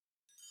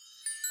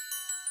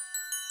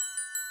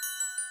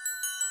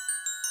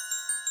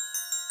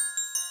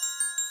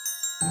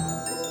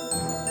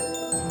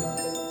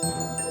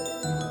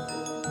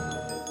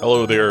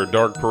Hello there,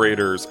 Dark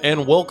Paraders,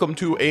 and welcome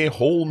to a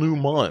whole new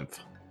month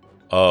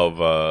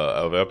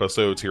of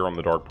episodes here on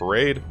the Dark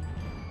Parade.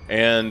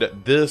 And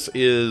this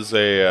is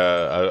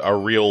a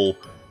real,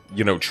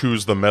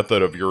 choose the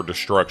method of your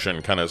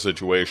destruction kind of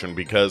situation,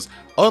 because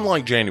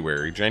unlike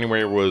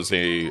January was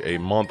a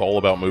month all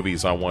about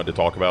movies I wanted to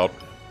talk about,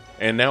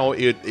 and now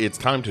it's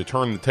time to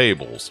turn the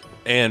tables.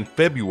 And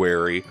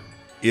February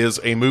is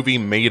a movie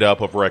made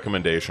up of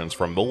recommendations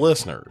from the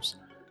listeners.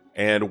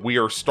 And we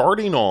are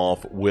starting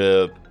off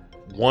with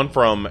one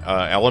from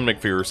Alan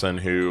McPherson,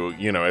 who,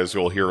 as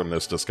you'll hear in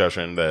this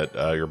discussion that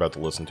you're about to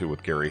listen to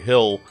with Gary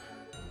Hill,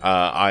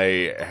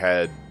 I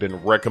had been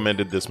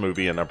recommended this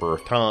movie a number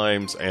of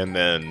times, and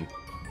then,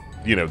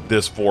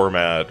 this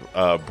format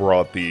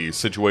brought the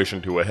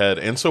situation to a head.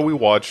 And so we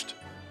watched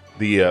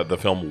the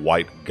film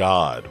White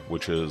God,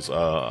 which is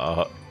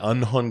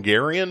an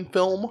Hungarian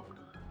film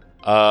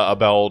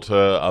about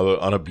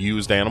an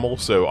abused animal.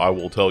 So I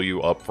will tell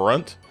you up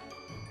front,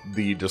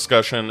 the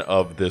discussion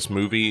of this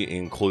movie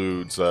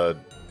includes,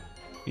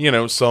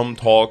 some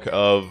talk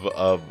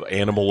of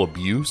animal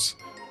abuse.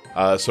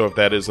 So if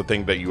that is a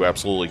thing that you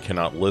absolutely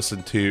cannot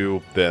listen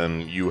to,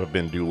 then you have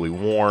been duly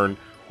warned.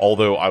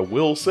 Although I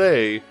will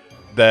say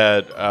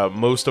that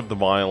most of the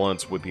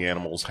violence with the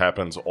animals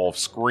happens off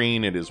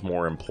screen. It is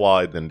more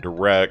implied than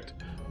direct,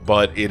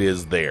 but it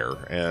is there.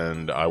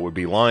 And I would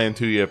be lying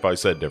to you if I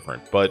said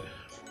different. But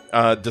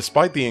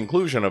despite the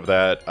inclusion of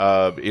that,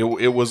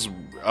 it was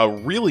a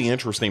really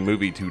interesting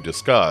movie to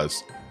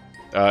discuss.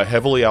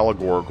 Heavily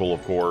allegorical,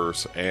 of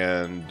course,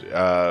 and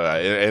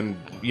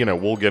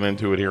we'll get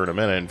into it here in a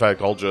minute. In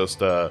fact, I'll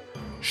just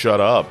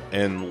shut up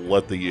and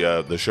let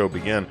the show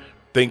begin.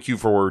 Thank you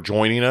for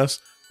joining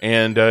us,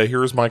 and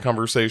here's my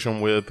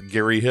conversation with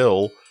Gary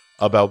Hill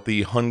about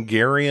the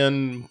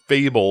Hungarian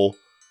fable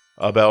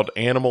about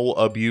animal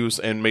abuse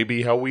and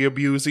maybe how we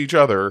abuse each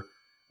other,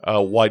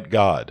 White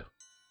God.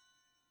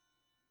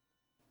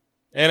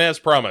 And as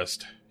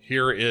promised,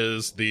 here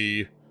is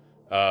the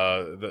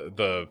Ayatollah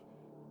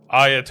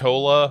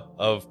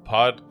of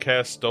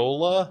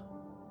Podcastola.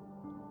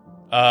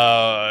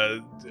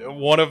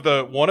 One of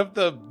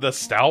the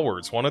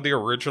stalwarts, one of the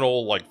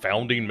original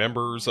founding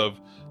members of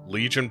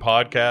Legion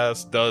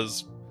Podcast,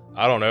 does,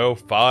 I don't know,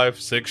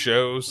 5-6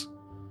 shows,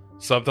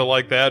 something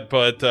like that.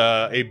 But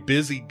a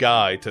busy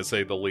guy, to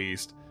say the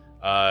least,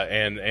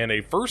 and a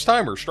first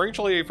timer,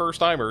 strangely a first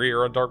timer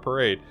here on Dark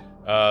Parade.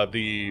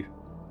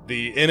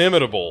 The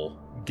inimitable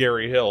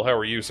Gary Hill. How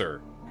are you,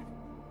 sir?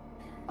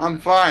 I'm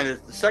fine.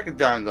 It's the second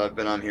time that I've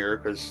been on here,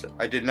 because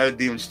I did Night of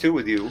the Demons 2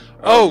 with you.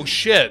 Oh,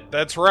 shit.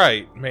 That's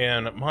right.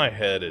 Man, my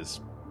head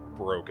is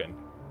broken.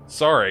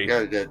 Sorry.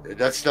 Yeah,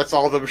 that's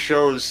all them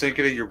shows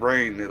sinking in your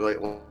brain,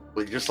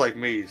 like just like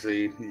me. So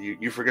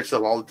you forget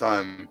stuff all the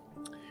time.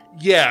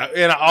 Yeah,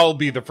 and I'll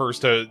be the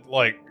first to,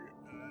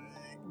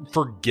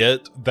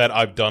 forget that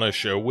I've done a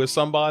show with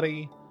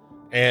somebody.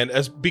 And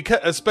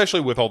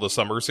especially with all the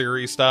summer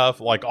series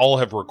stuff, I'll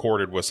have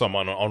recorded with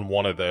someone on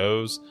one of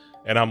those,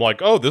 and I'm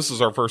like, oh, this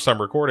is our first time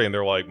recording. And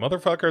they're like,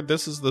 motherfucker,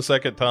 this is the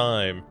second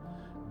time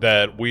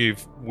that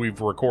we've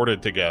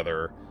recorded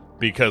together,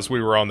 because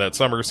we were on that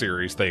summer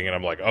series thing. And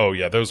I'm like, oh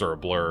yeah, those are a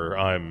blur.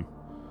 I'm,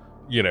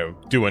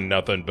 doing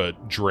nothing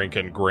but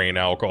drinking grain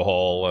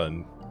alcohol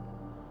and,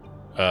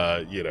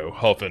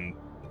 huffing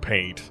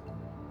paint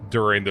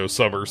during those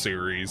summer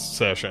series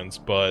sessions.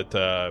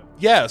 But,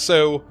 yeah,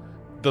 so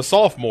the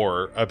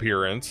sophomore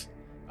appearance,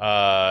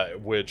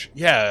 which,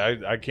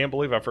 I can't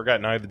believe I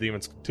forgot Night of the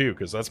Demons 2,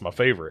 because that's my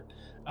favorite.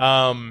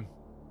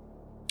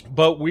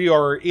 But we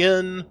are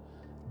in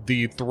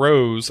the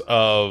throes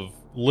of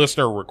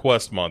listener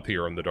request month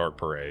here on the Dark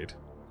Parade.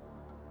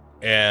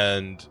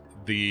 And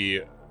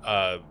the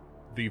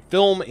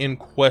film in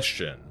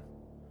question,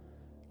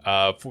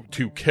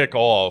 to kick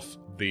off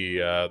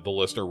the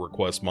listener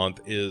request month,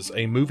 is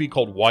a movie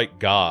called White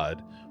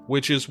God,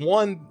 which is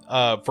one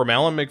from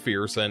Alan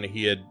McPherson.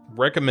 He had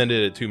recommended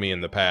it to me in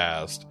the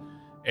past,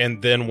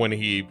 and then when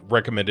he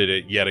recommended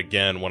it yet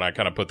again, when I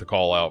kind of put the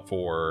call out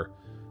for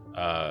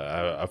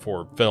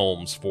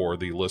films for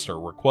the listener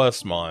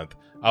request month,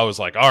 I was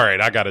like, all right,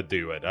 I got to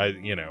do it.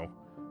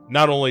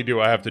 Not only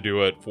do I have to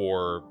do it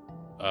for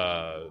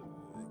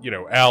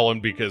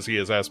Alan, because he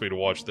has asked me to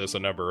watch this a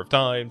number of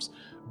times,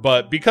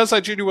 but because I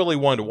genuinely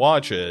wanted to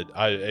watch it,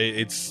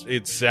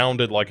 it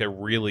sounded like a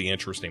really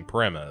interesting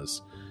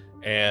premise.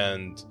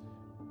 And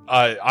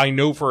I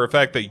know for a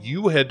fact that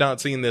you had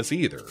not seen this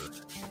either.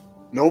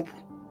 Nope.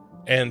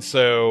 And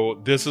so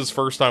this is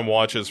first time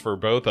watches for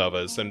both of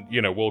us. And,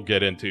 we'll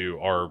get into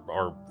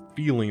our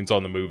feelings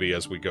on the movie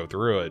as we go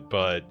through it.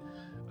 But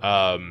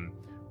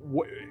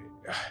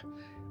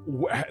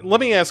let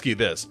me ask you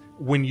this.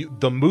 When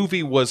the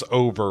movie was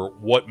over,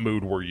 what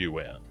mood were you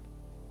in?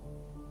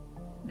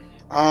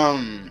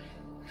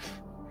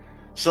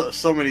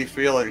 So many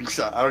feelings.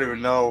 I don't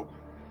even know.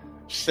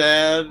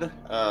 Sad,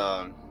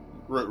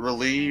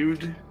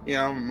 relieved,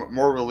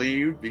 more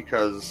relieved,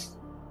 because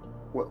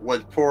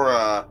what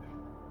poor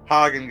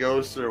Hagen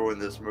goes through in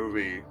this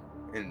movie,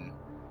 and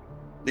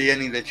the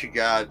ending that you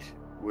got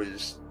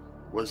was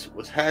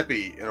was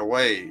happy in a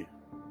way,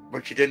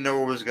 but you didn't know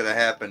what was going to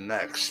happen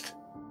next.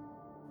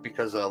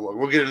 Because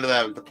we'll get into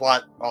that with the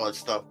plot, all that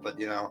stuff. But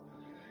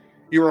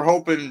you were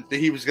hoping that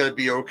he was going to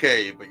be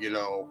okay, but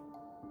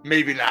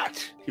maybe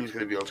not. He was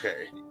going to be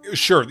okay.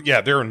 Sure, yeah,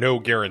 there are no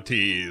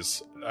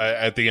guarantees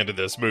at the end of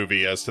this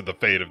movie as to the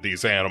fate of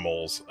these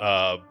animals.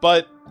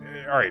 But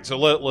all right, so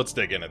let's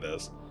dig into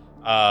this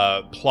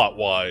plot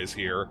wise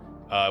here,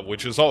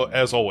 which is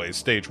as always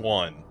stage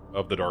 1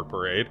 of the Dark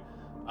Parade.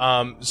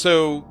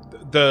 So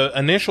the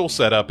initial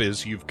setup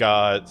is you've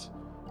got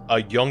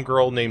a young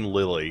girl named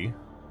Lily,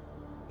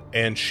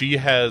 and she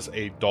has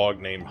a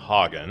dog named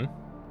Hagen,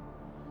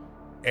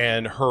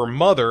 and her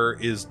mother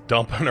is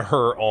dumping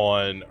her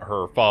on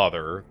her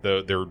father.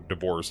 They're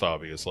divorced,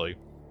 obviously.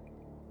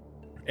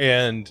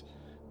 And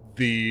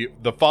the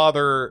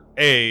father,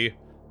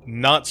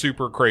 not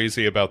super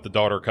crazy about the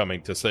daughter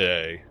coming to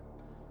stay,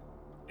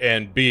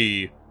 and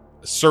B,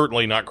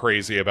 certainly not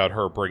crazy about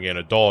her bringing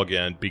a dog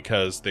in,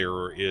 because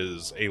there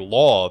is a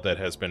law that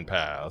has been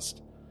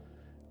passed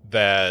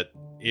that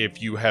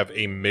if you have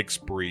a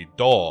mixed breed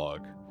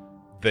dog,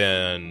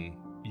 then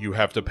you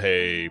have to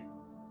pay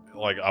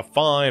like a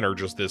fine or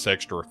just this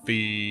extra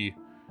fee.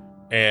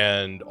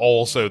 And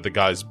also the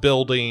guy's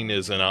building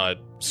is not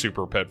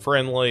super pet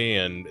friendly,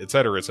 and et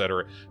cetera, et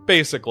cetera.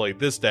 Basically,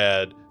 this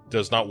dad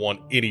does not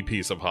want any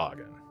piece of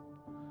Hagen.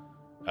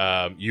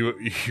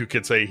 You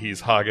could say he's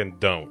Hagen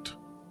don't.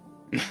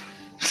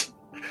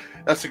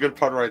 That's a good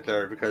pun right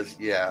there, because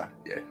yeah.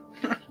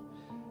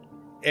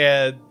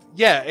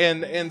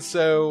 and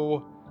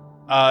so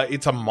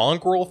it's a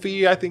mongrel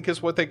fee, I think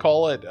is what they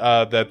call it,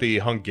 that the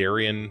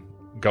Hungarian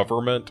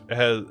government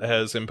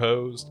has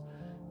imposed.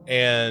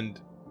 And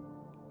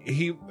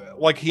he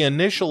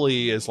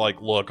initially is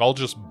like, look, I'll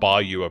just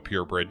buy you a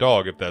purebred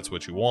dog if that's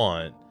what you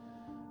want.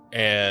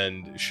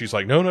 And she's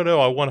like, no,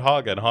 I want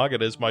Hagen.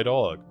 Hagen is my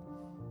dog.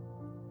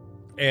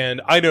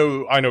 And I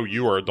know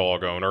you are a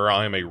dog owner.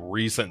 I am a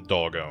recent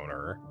dog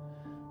owner.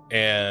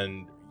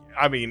 And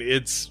I mean,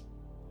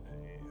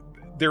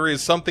 there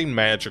is something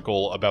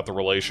magical about the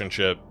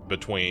relationship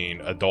between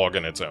a dog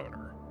and its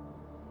owner,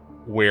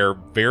 where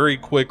very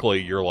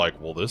quickly you're like,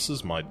 well, this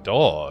is my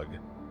dog.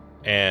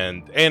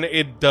 And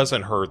it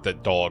doesn't hurt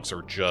that dogs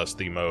are just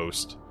the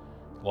most,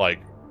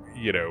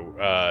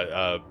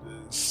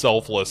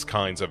 selfless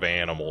kinds of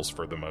animals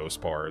for the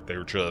most part.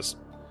 They're just,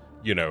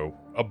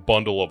 a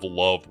bundle of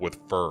love with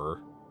fur.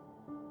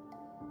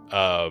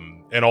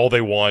 And all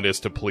they want is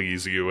to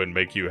please you and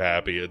make you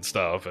happy and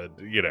stuff. And,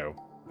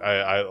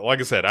 I like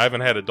I said, I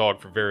haven't had a dog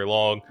for very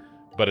long,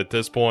 but at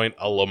this point,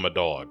 I love my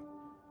dog.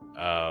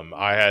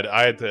 I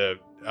had to,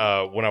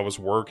 when I was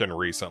working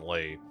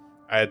recently,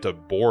 I had to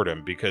board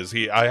him because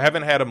I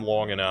haven't had him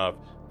long enough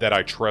that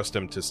I trust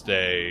him to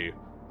stay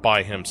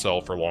by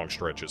himself for long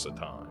stretches of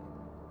time.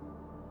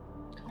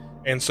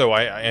 And so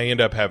I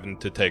end up having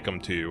to take him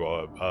to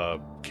a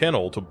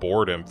kennel to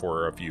board him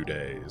for a few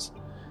days.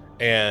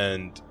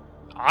 And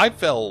I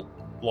felt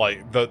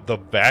like the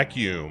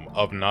vacuum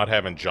of not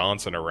having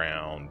Johnson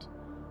around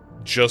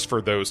just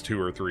for those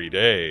 2 or 3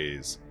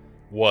 days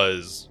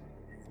was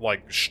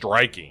like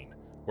striking.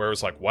 Where it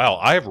was like, wow,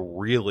 I have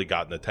really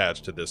gotten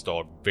attached to this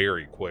dog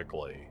very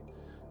quickly.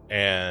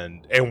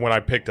 And when I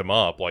picked him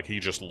up, like, he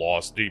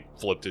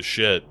flipped his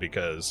shit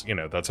because,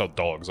 that's how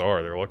dogs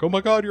are. They're like, oh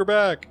my god, you're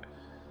back.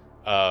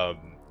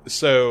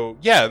 So,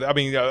 yeah, I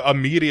mean,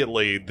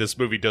 immediately this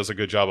movie does a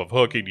good job of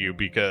hooking you,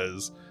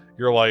 because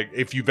you're like,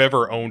 if you've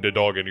ever owned a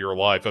dog in your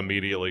life,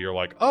 immediately you're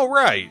like, oh,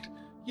 right,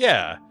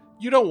 yeah,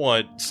 you don't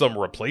want some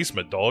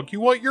replacement dog, you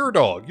want your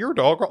dog. Your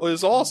dog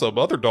is awesome,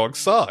 other dogs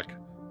suck.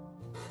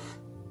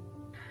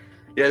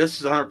 Yeah,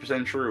 this is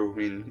 100% true. I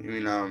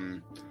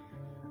mean,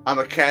 I'm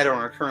a cat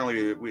owner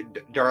currently.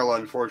 Darla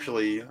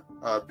unfortunately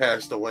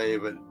passed away,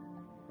 but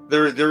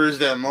there is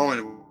that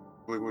moment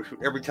where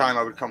every time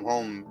I would come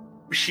home,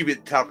 she'd be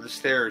at the top of the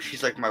stairs.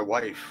 She's like my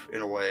wife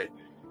in a way,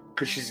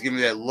 because she's giving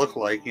me that look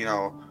like,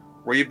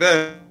 where you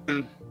been?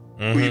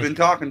 Mm-hmm. Who you been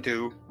talking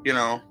to? It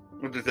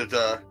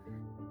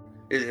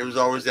was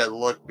always that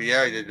look. But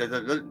yeah,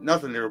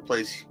 nothing to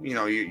replace,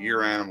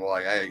 your animal.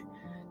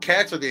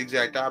 Cats are the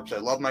exact opposite. I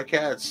love my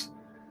cats,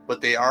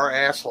 but they are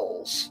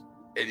assholes.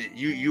 And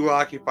you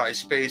occupy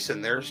space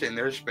in their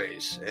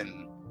space,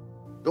 and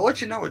they'll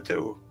let you know it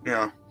too.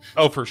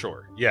 Oh, for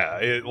sure.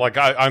 Yeah,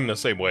 I'm the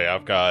same way.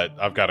 I've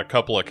got a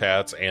couple of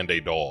cats and a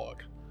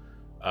dog.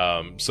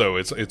 So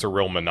it's a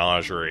real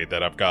menagerie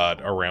that I've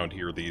got around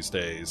here these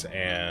days.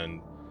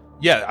 And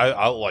yeah,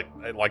 I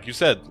like you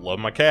said, love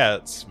my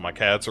cats. My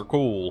cats are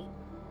cool.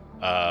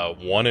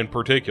 One in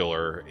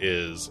particular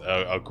is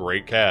a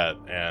great cat,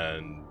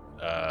 and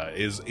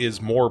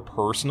is more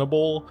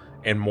personable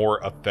and more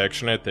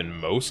affectionate than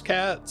most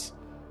cats.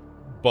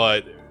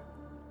 But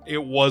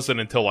it wasn't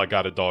until I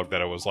got a dog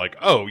that I was like,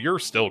 oh, you're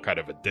still kind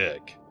of a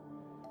dick.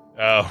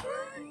 I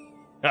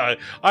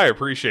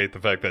appreciate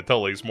the fact that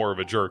Tully's more of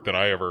a jerk than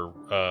I ever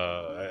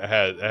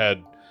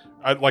had.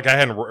 I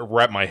hadn't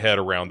wrapped my head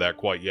around that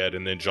quite yet,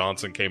 and then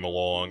Johnson came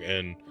along,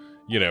 and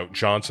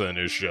Johnson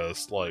is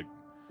just like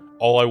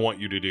all I want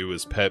you to do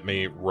is pet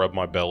me, rub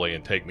my belly,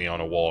 and take me on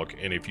a walk.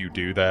 And if you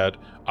do that,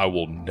 I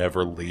will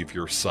never leave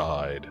your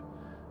side.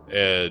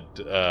 And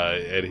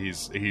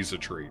he's a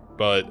treat.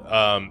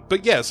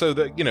 But yeah, so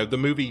the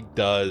movie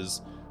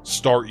does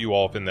start you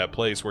off in that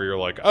place where you're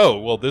like, oh,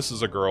 well, this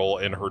is a girl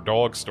and her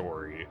dog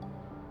story.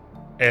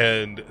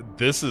 And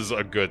this is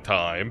a good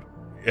time.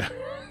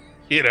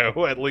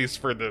 At least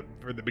for the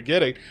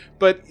beginning.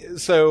 But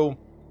so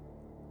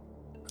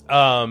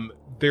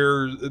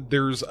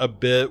there's a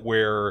bit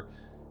where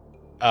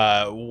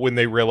when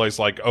they realize,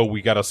 like, oh,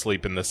 we gotta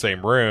sleep in the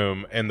same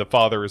room, and the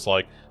father is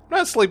like, I'm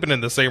not sleeping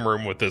in the same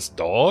room with this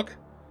dog.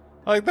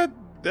 Like,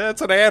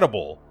 that's an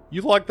animal.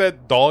 You lock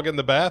that dog in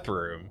the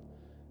bathroom.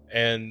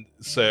 And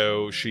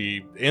so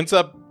she ends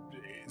up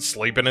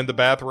sleeping in the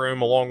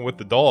bathroom along with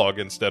the dog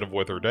instead of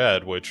with her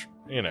dad, which,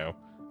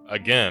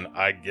 again,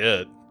 I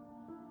get.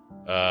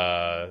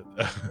 But,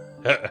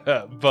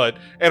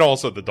 and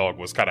also the dog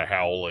was kind of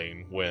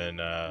howling when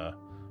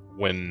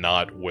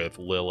not with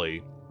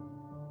Lily.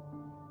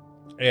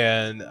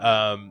 And,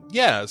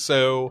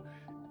 so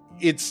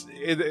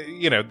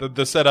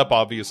the setup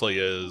obviously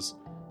is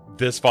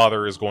this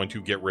father is going to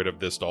get rid of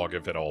this dog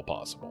if at all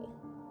possible.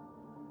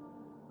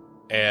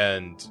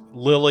 And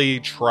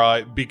Lily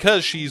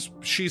because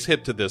she's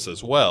hip to this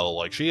as well,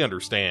 like, she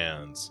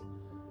understands,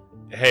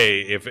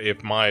 hey,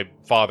 if my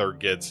father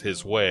gets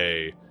his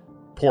way,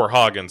 poor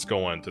Hagen's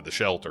going to the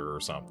shelter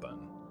or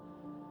something.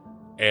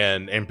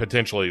 And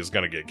potentially is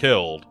going to get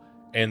killed.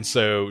 And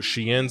so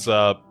she ends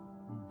up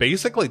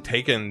basically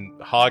taking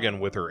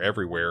Hagen with her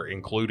everywhere,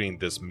 including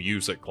this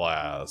music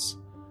class,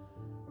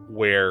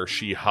 where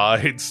she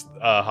hides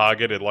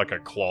Hagen in, like, a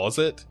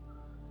closet.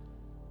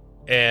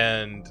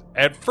 And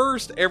at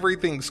first,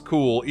 everything's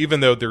cool,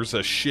 even though there's a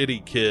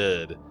shitty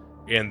kid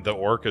in the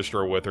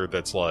orchestra with her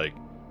that's like,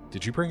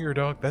 did you bring your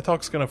dog? That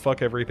dog's gonna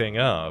fuck everything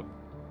up.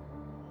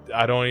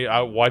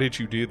 Why did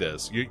you do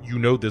this? You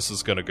know this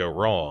is gonna go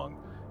wrong.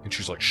 And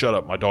she's like, shut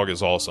up, my dog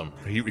is awesome.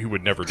 He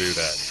would never do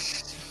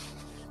that.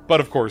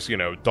 But of course,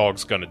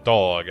 dog's gonna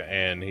dog,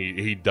 and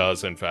he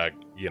does, in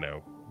fact,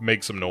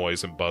 make some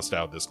noise and bust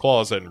out this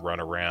closet and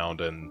run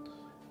around, and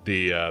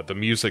the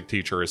music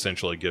teacher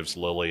essentially gives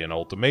Lily an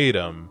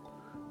ultimatum,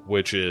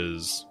 which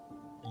is,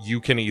 you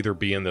can either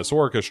be in this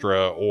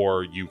orchestra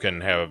or you can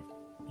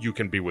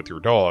be with your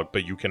dog,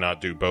 but you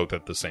cannot do both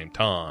at the same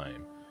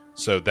time.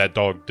 So that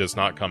dog does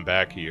not come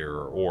back here,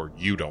 or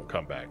you don't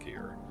come back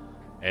here.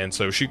 And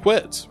so she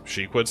quits.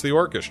 She quits the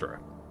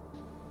orchestra.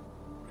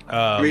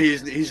 I mean,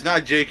 he's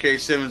not J.K.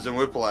 Simmons in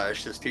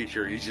Whiplash, this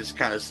teacher. He's just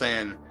kind of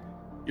saying,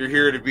 you're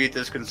here to be at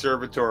this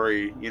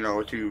conservatory,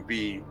 to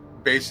be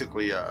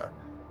basically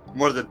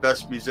one of the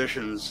best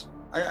musicians.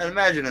 I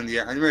imagine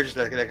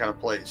that kind of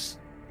place,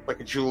 like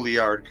a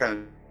Juilliard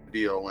kind of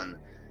deal, and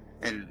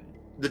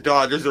the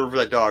dog. There's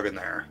that dog in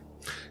there.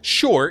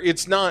 Sure,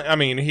 it's not. I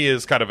mean, he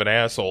is kind of an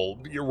asshole.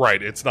 You're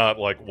right. It's not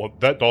like, well,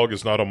 that dog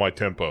is not on my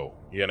tempo.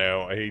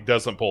 He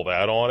doesn't pull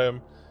that on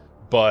him,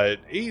 but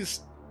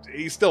he's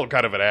still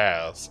kind of an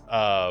ass.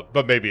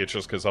 But maybe it's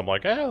just because I'm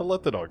like,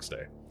 let the dog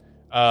stay.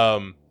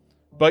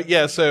 But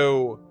yeah,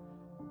 so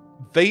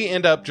they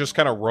end up just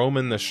kind of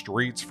roaming the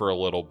streets for a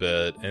little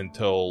bit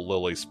until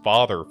Lily's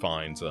father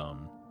finds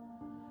them.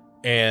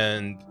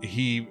 And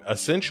he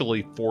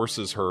essentially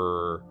forces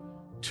her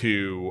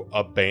to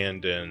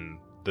abandon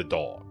the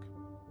dog.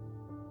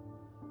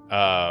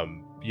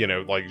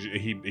 Like,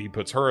 he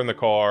puts her in the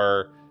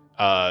car.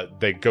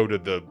 They go to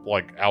the,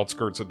 like,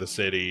 outskirts of the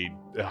city.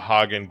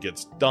 Hagen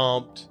gets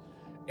dumped.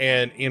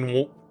 And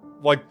in,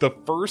 like, the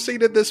first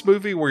scene of this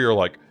movie where you're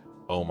like,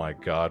 oh my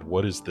god,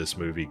 what is this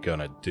movie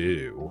gonna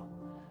do?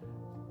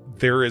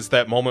 There is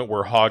that moment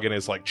where Hagen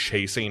is, like,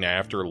 chasing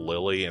after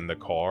Lily in the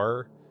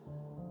car,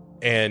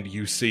 and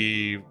you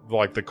see,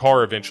 like, the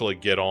car eventually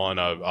get on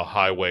a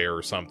highway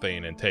or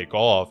something and take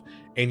off,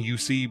 and you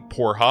see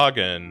poor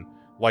Hagen,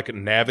 like,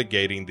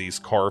 navigating these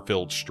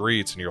car-filled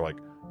streets, and you're like,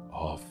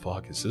 oh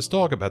fuck, is this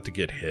dog about to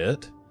get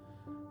hit?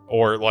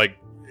 Or, like,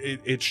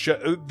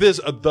 this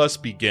thus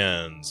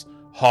begins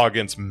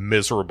Hagen's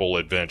miserable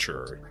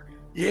adventure.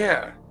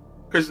 Yeah.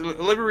 Because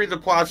let me read the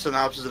plot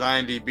synopsis at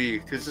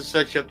IMDb, because this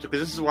sets you up because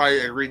this is why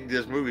I read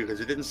this movie, because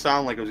it didn't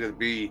sound like it was going to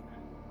be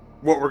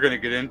what we're going to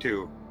get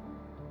into.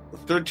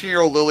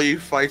 13-year-old Lily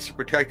fights to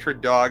protect her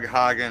dog,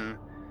 Hagen.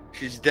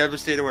 She's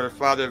devastated when her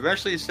father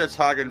eventually sets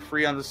Hagen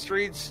free on the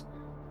streets.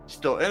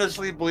 Still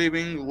innocently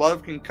believing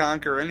love can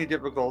conquer any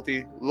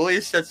difficulty,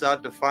 Lily sets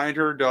out to find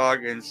her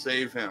dog and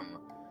save him.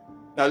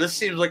 Now, this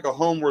seems like a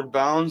Homeward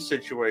Bound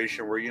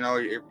situation where,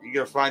 you're going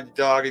to find the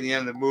dog in the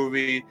end of the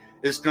movie.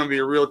 It's going to be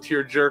a real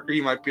tearjerker.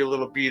 He might be a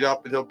little beat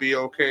up, but he'll be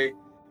okay.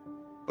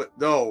 But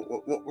no,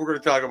 what we're going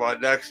to talk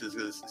about next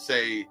is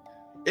say,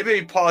 it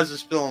made me pause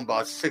this film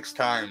about 6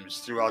 times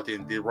throughout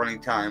the running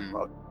time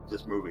of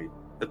this movie.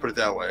 Let's put it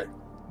that way.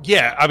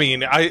 Yeah, I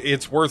mean,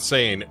 it's worth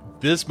saying,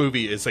 this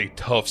movie is a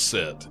tough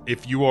sit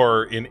if you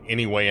are in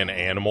any way an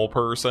animal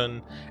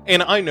person.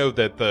 And I know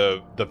that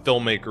the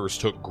filmmakers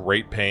took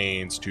great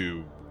pains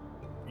to,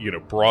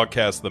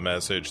 broadcast the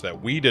message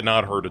that we did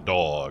not hurt a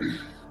dog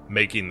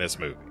making this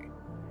movie.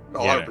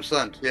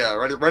 100%. Yeah,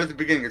 right at the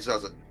beginning it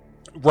says it.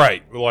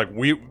 Right. Like,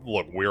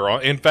 we're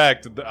on. In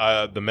fact,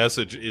 the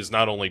message is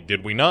not only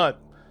did we not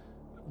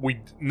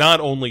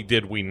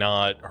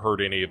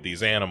hurt any of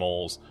these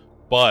animals,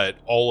 but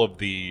all of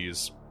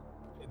these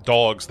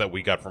dogs that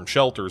we got from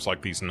shelters,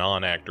 like these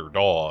non-actor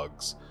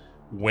dogs,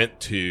 went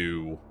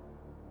to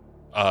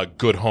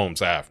good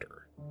homes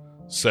after.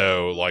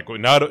 So, like,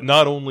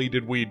 not only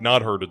did we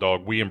not hurt a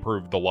dog, we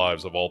improved the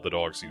lives of all the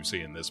dogs you see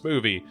in this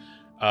movie.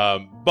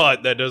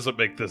 But that doesn't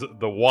make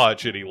the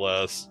watch any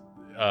less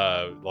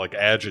like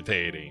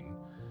agitating.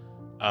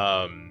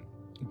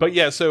 But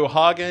yeah, so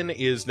Hagen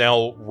is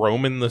now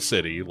roaming the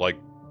city like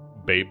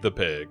Babe the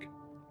Pig.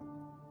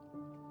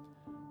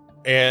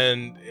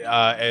 And,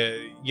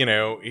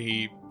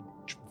 he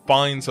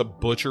finds a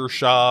butcher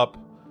shop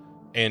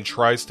and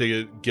tries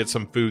to get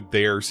some food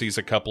there, sees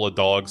a couple of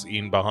dogs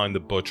eating behind the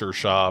butcher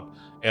shop,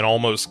 and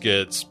almost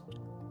gets,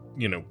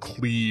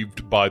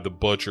 cleaved by the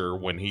butcher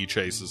when he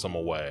chases them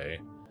away.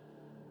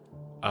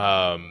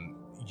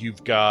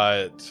 You've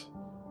got,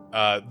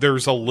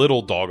 there's a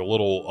little dog, a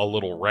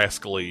little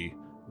rascally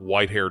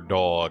white-haired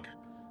dog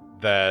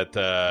that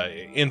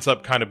ends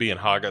up kind of being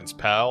Hagen's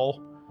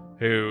pal,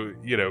 who,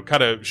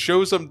 kind of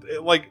shows him,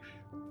 like,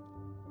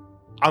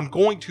 I'm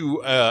going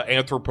to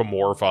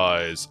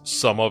anthropomorphize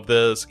some of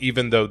this,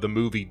 even though the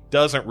movie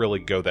doesn't really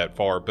go that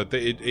far, but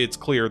it's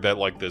clear that,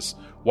 like, this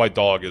white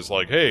dog is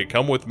like, hey,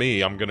 come with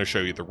me, I'm going to show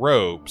you the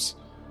ropes.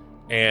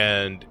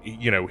 And,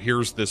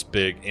 here's this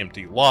big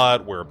empty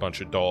lot where a bunch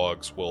of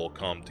dogs will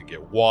come to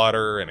get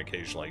water and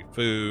occasionally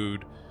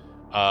food.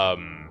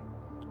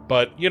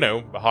 But,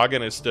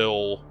 Hagen is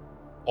still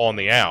on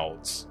the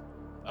outs.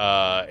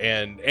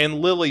 And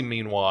Lily,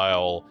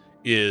 meanwhile,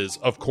 is,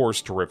 of course,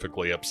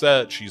 terrifically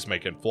upset. She's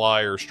making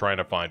flyers trying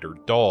to find her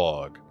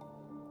dog.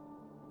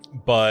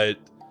 But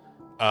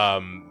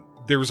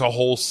there's a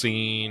whole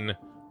scene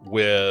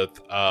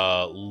with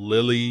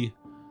Lily,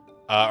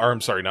 or I'm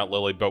sorry, not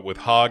Lily, but with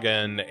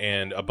Hagen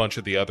and a bunch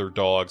of the other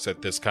dogs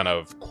at this kind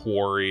of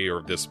quarry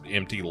or this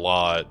empty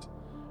lot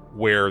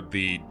where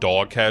the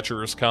dog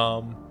catchers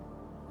come.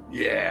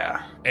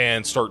 Yeah.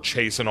 And start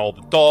chasing all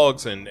the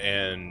dogs, and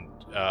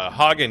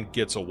Hagen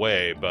gets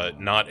away,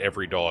 but not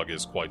every dog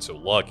is quite so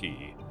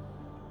lucky.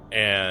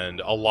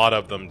 And a lot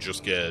of them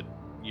just get,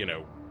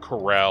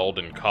 corralled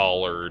and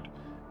collared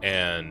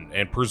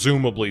and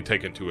presumably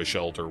taken to a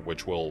shelter,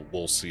 which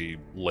we'll see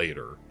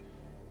later.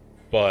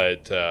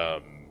 But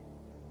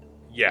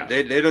yeah,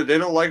 they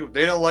don't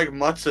like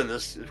mutts in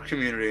this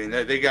community, and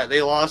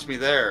they lost me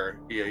there.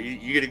 Yeah,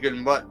 you get a good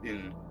mutt,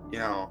 and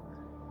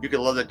you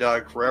can love the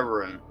dog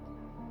forever, and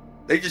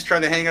they just try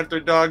to hang out their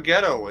dog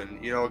ghetto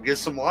and get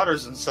some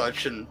waters and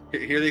such, and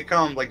here they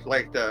come like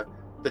the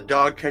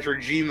dog catcher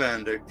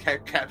G-men to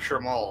capture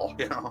them all.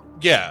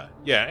 Yeah,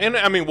 and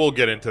I mean we'll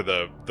get into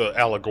the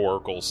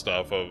allegorical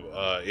stuff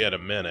of in a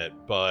minute,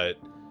 but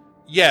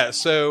yeah,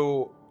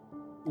 so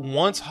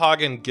once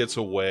Hagen gets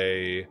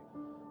away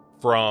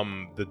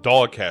from the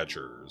dog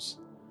catchers,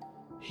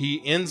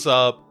 he ends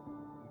up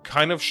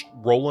kind of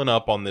rolling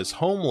up on this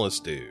homeless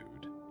dude.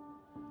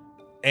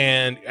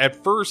 And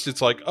at first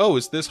it's like, oh,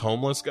 is this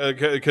homeless guy?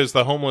 Because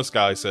the homeless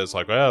guy says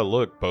like, well,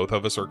 look, both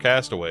of us are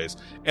castaways.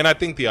 And I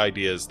think the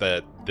idea is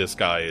that this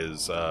guy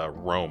is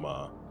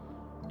Roma,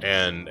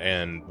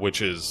 and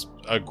which is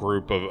a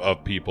group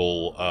of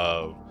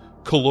people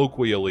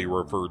colloquially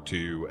referred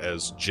to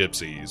as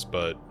gypsies,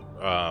 but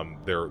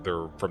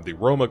they're from the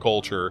Roma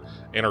culture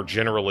and are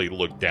generally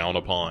looked down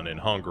upon in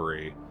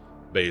Hungary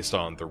based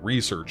on the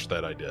research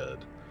that I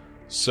did.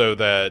 So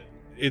that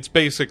it's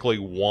basically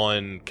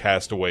one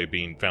castaway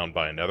being found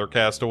by another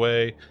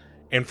castaway.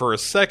 And for a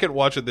second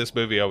watch of this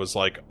movie, I was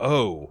like,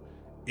 oh,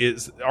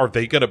 are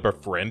they going to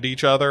befriend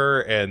each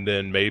other? And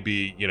then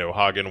maybe,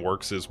 Hagen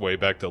works his way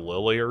back to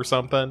Lily or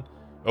something?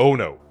 Oh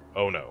no.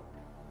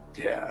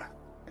 Yeah.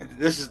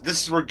 This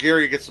is where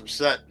Gary gets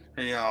upset,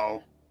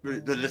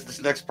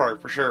 this next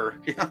part for sure.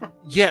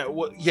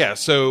 Yeah,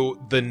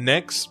 so the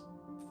next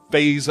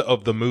phase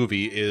of the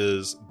movie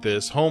is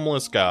this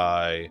homeless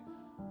guy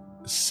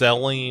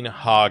selling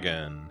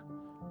Hagen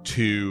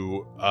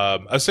to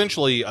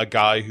essentially a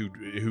guy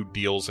who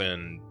deals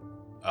in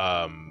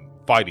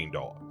fighting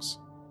dogs.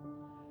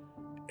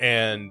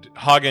 And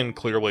Hagen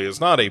clearly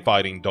is not a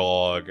fighting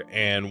dog,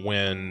 and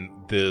when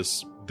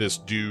this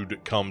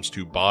dude comes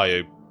to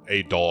buy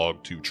a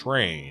dog to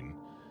train,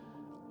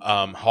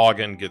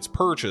 Hagen gets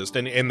purchased,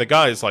 and the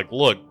guy is like,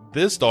 look,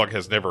 this dog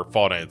has never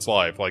fought in its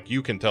life. Like,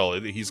 you can tell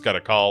he's got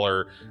a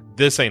collar.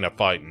 This ain't a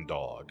fighting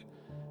dog.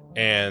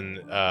 And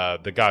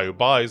the guy who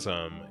buys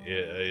him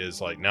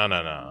is like,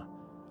 no,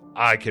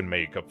 I can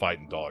make a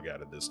fighting dog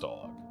out of this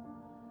dog.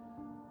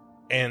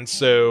 And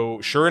so,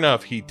 sure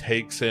enough, he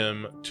takes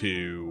him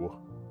to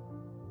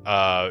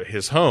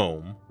his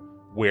home,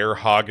 where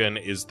Hagen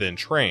is then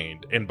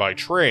trained. And by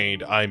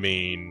trained, I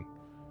mean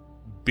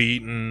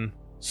beaten,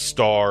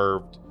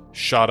 starved,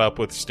 shot up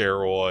with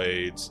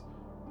steroids,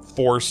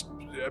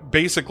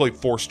 basically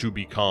forced to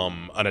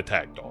become an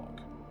attack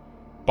dog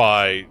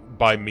by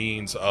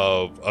means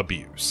of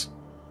abuse.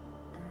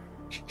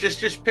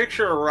 Just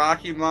picture a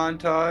Rocky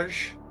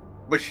montage,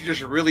 but you're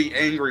just really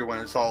angry when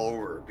it's all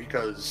over,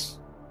 because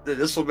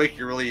this will make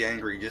you really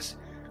angry, just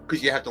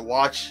because you have to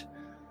watch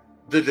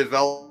the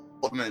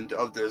development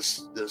of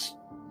this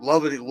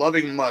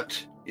loving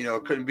mutt. You know,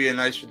 couldn't be a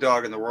nicer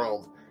dog in the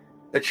world.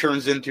 That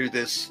turns into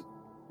this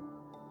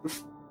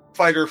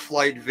fight or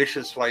flight,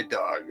 vicious white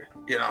dog.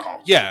 You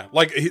know. Yeah,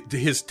 like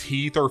his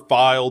teeth are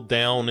filed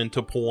down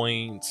into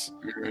points.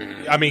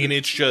 I mean,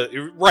 it's just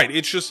right.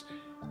 It's just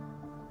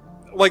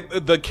like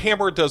the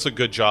camera does a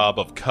good job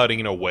of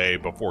cutting away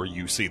before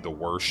you see the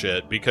worst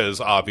shit, because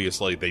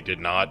obviously they did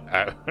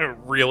not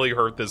really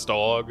hurt this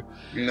dog.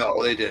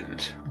 No, they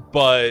didn't.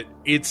 But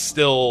it's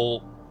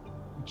still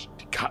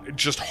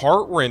just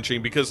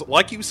heart-wrenching, because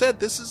like you said,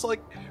 this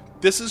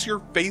is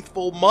your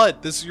faithful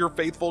mutt, this is your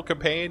faithful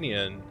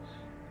companion,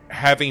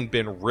 having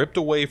been ripped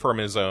away from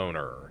his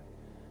owner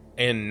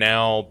and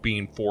now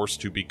being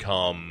forced to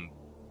become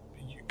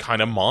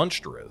kind of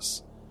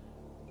monstrous.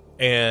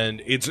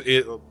 And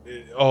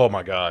oh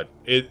my god,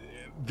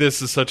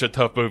 this is such a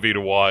tough movie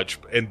to watch,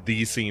 and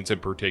these scenes in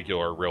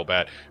particular are real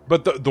bad.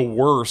 But the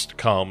worst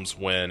comes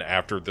when,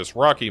 after this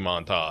Rocky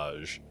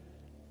montage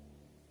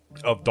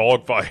of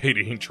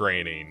dogfighting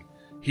training,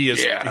 he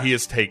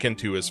is taken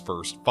to his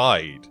first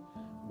fight,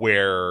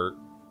 where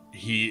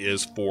he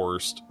is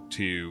forced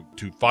to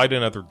fight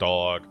another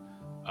dog.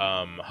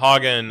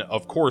 Hagen,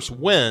 of course,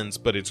 wins,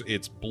 but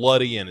it's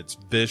bloody and it's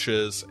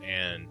vicious,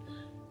 and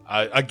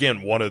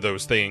again, one of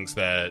those things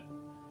that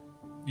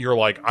you're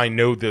like, I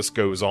know this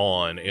goes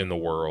on in the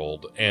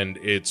world, and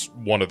it's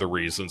one of the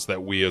reasons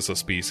that we as a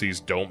species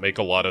don't make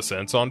a lot of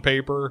sense on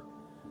paper.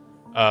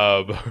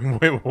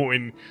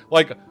 When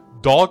like,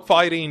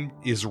 dogfighting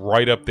is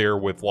right up there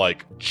with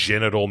like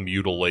genital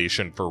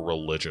mutilation for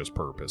religious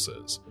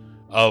purposes.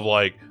 Of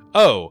like,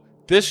 oh,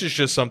 this is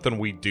just something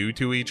we do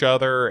to each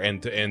other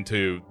and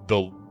to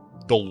the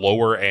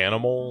lower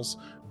animals,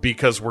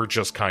 because we're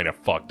just kind of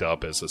fucked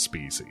up as a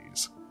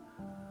species.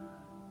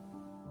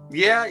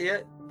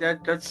 Yeah,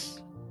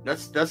 that's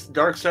the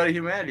dark side of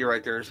humanity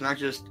right there. It's not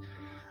just,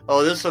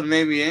 oh, this one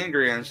made me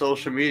angry on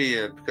social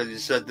media because you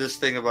said this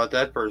thing about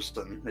that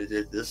person.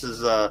 This is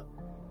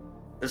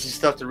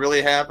stuff that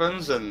really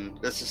happens, and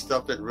this is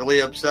stuff that really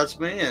upsets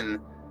me,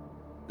 and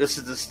this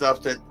is the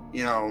stuff that,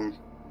 you know,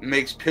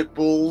 makes pit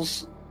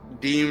bulls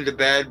deemed a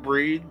bad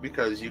breed,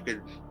 because you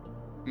could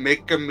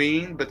make them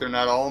mean, but they're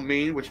not all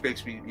mean, which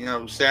makes me, you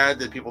know, sad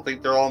that people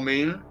think they're all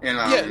mean. And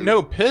yeah,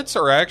 no, pits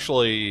are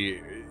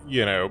actually,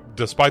 you know,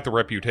 despite the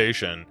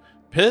reputation,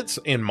 pits,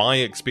 in my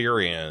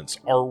experience,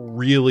 are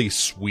really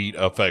sweet,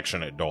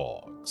 affectionate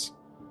dogs.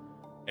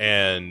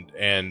 And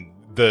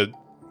the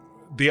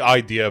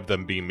idea of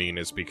them being mean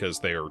is because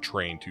they are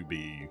trained to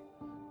be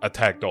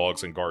attack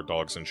dogs and guard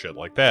dogs and shit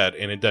like that,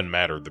 and it doesn't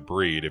matter the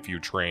breed. If you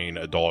train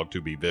a dog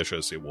to be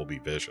vicious, it will be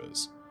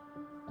vicious.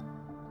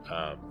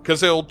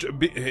 Because it'll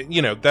be,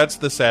 you know, that's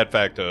the sad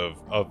fact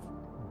of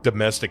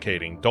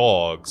domesticating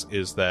dogs,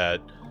 is that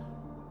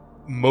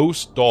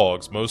most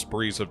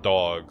breeds of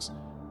dogs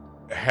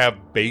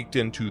have baked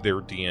into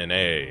their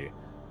DNA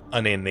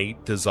an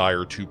innate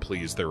desire to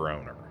please their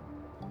owner.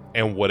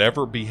 And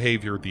whatever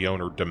behavior the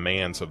owner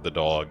demands of the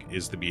dog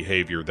is the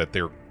behavior that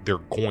they're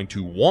going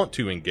to want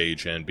to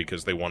engage in,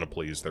 because they want to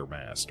please their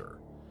master.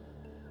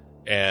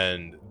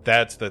 And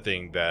that's the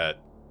thing that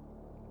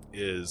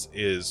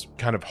is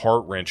kind of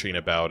heart-wrenching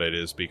about it,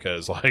 is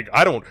because, like,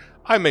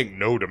 I make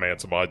no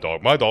demands of my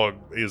dog. My dog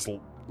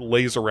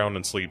lays around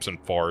and sleeps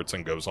and farts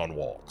and goes on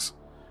walks.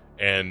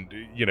 And,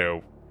 you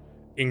know,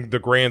 in the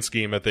grand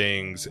scheme of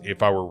things,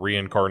 if I were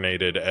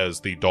reincarnated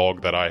as the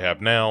dog that I have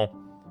now,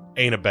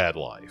 ain't a bad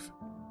life.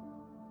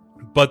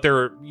 But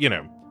there, you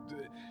know,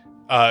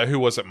 who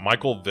was it?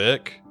 Michael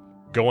Vick,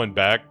 going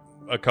back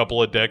a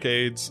couple of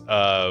decades,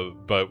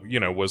 but, you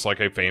know, was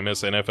like a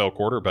famous NFL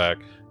quarterback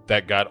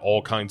that got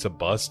all kinds of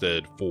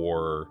busted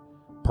for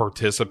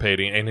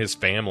participating, and his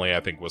family,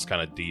 I think, was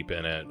kind of deep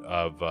in it,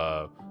 of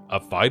a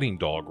fighting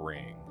dog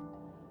ring.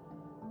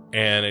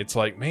 And it's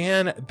like,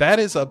 man, that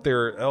is up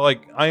there.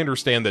 Like, I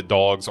understand that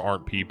dogs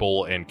aren't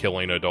people, and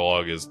killing a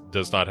dog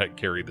does not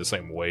carry the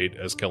same weight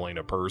as killing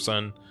a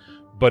person.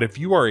 But if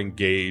you are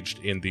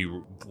engaged in the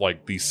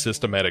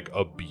systematic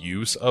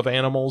abuse of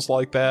animals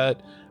like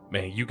that,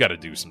 man, you got to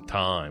do some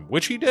time.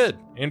 Which he did,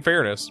 in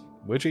fairness.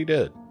 Which he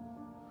did.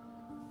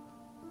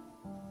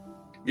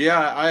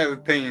 Yeah, I have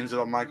opinions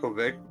about Michael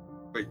Vick,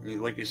 but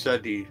like you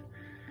said,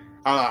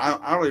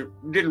 I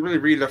didn't really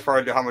read that far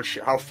into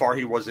how far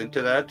he was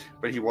into that,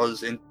 but he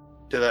was into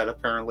that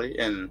apparently.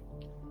 And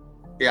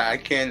yeah, I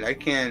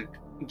can't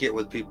get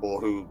with people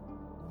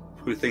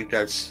who think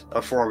that's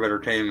a form of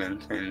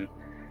entertainment. And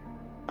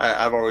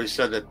I've always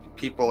said that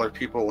people are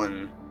people,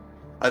 and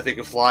I think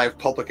if live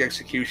public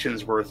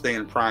executions were a thing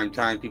in prime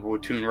time, people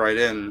would tune right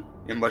in.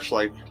 And much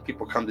like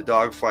people come to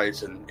dog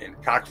fights and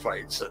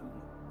cockfights, and,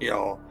 you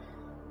know,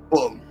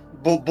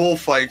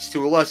 bullfights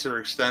to a lesser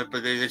extent,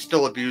 but they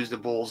still abuse the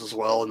bulls as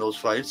well in those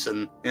fights,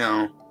 and, you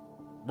know.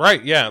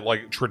 Right, yeah,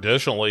 like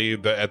traditionally,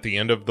 at the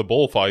end of the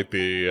bullfight,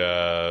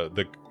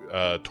 the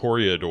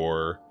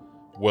toreador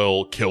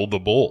will kill the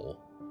bull.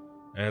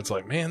 And it's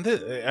like, man,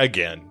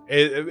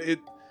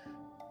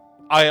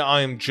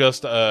 I'm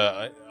just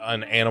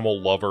an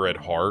animal lover at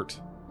heart,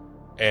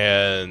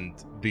 and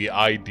the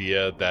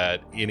idea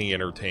that any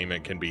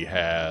entertainment can be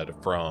had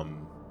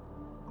from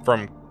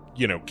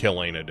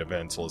killing a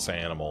defenseless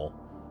animal.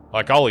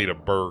 Like, I'll eat a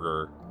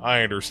burger.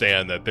 I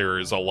understand that there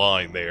is a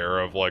line there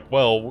of like,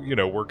 well,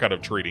 we're kind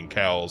of treating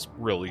cows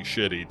really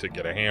shitty to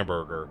get a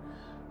hamburger,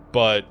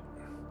 but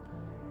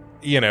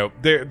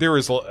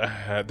there's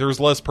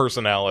less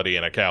personality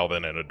in a cow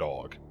than in a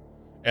dog.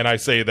 And I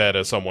say that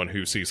as someone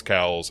who sees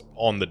cows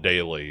on the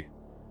daily,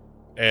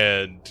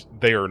 and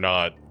they are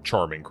not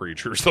charming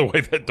creatures the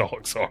way that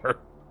dogs are.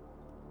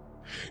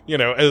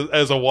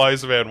 As a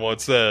wise man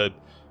once said,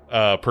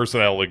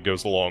 personality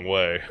goes a long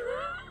way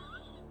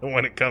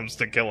when it comes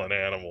to killing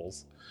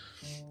animals.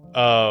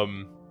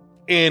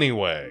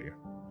 Anyway,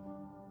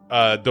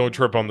 don't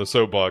trip on the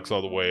soapbox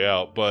all the way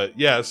out. But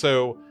yeah,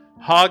 so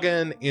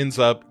Hagen ends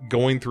up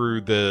going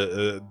through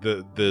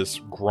this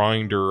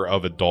grinder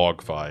of a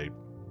dogfight,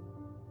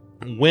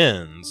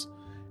 wins,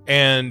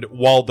 and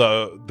while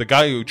the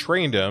guy who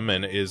trained him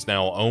and is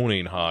now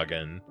owning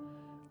Hagen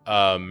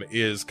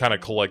is kind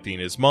of collecting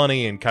his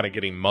money and kind of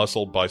getting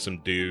muscled by some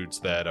dudes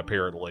that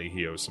apparently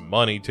he owes some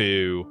money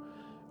to.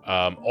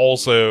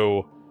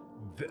 Also,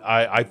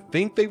 I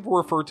think they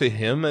refer to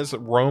him as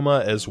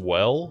Roma as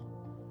well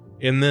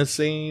in this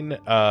scene.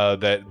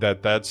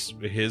 That's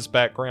his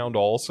background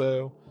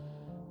also.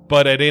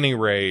 But at any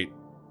rate,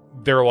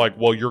 they're like,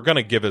 well, you're going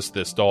to give us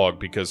this dog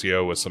because you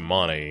owe us some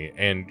money,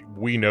 and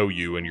we know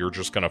you, and you're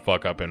just going to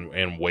fuck up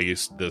and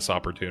waste this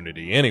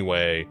opportunity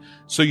anyway,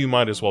 so you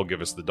might as well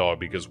give us the dog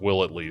because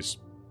we'll at least,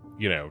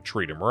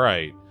 treat him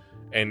right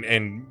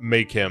and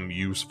make him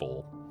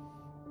useful.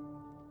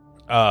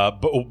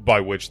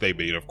 By which they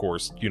mean, of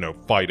course,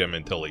 fight him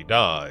until he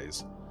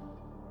dies.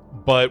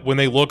 But when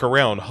they look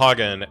around,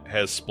 Hagen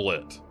has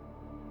split.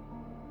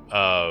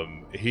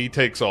 He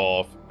takes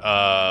off.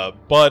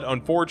 But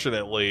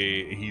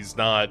unfortunately, he's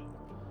not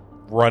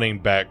running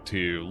back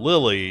to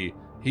Lily.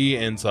 He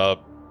ends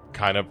up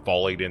kind of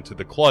falling into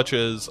the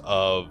clutches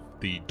of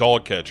the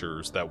dog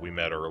catchers that we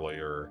met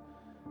earlier.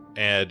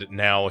 And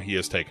now he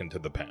is taken to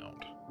the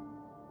pound.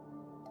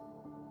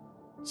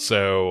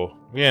 So,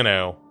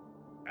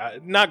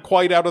 not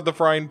quite out of the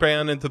frying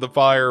pan into the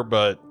fire,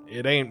 but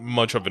it ain't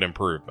much of an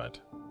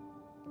improvement.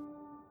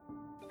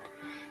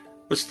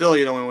 But still,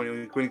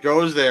 when he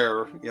goes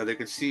there, they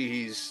could see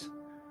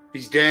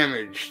he's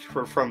damaged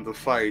from the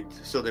fight,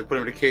 so they put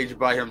him in a cage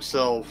by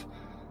himself.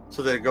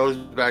 So that it goes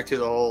back to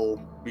the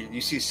whole. You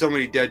see so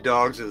many dead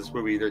dogs in this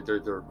movie.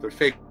 They're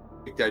fake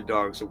dead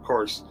dogs, of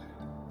course,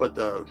 but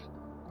the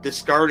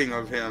discarding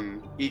of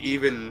him,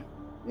 even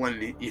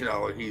when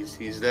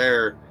he's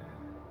there,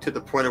 to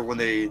the point of when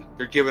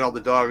they're giving all the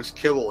dogs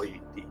kibble.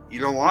 You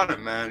don't want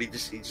him, man. He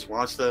just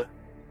wants to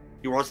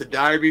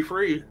die or be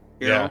free.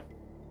 You know?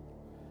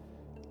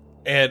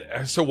 And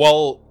so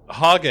while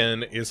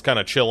Hagen is kind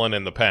of chilling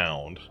in the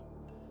pound,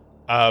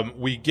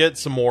 we get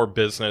some more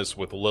business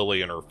with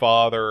Lily and her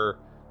father.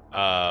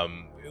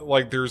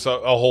 There's a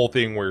whole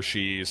thing where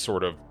she's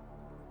sort of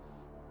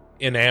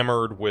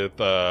enamored with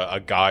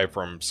a guy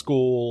from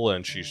school,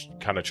 and she's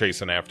kind of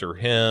chasing after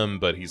him,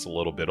 but he's a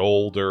little bit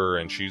older,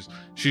 and she's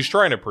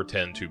trying to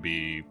pretend to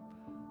be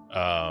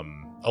a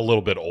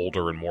little bit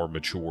older and more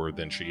mature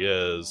than she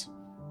is.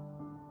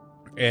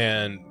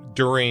 And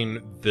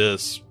during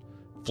this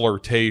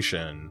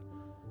flirtation,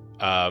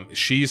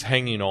 she's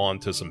hanging on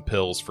to some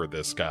pills for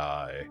this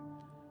guy,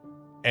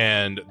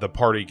 and the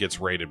party gets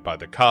raided by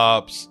the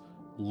cops.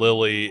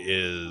 Lily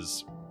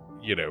is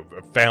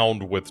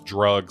found with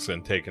drugs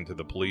and taken to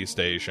the police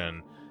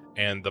station,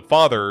 and the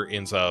father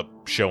ends up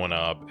showing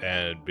up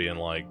and being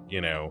like,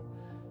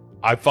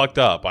 I fucked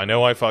up. I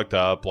know I fucked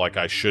up. Like,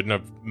 I shouldn't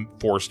have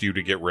forced you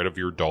to get rid of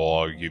your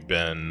dog. You've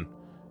been,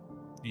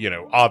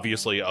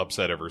 obviously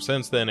upset ever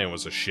since then. It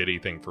was a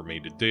shitty thing for me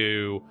to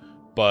do.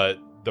 But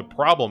the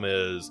problem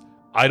is,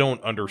 I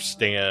don't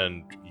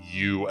understand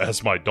you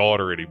as my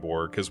daughter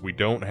anymore because we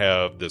don't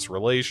have this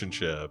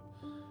relationship.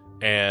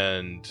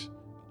 And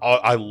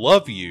I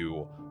love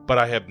you, but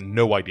I have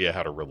no idea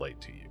how to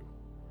relate to you.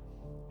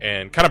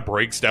 And kind of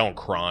breaks down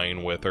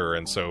crying with her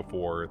and so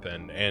forth,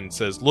 and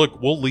says,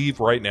 look, we'll leave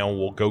right now and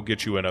we'll go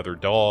get you another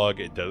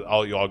dog.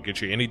 I'll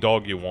get you any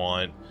dog you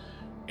want.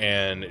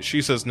 And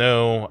she says,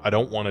 no, I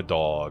don't want a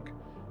dog.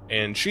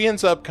 And she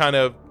ends up kind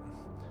of,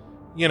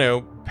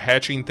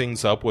 patching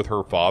things up with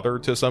her father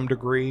to some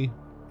degree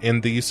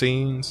in these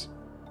scenes.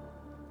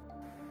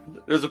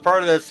 There's a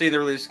part of that scene that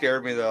really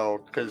scared me,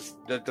 though, because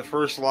the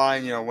first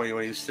line,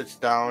 when he sits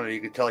down and you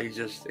can tell he's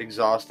just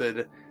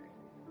exhausted,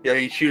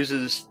 he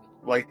chooses,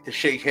 to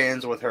shake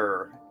hands with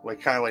her,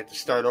 kind of to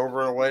start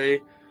over in a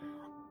way,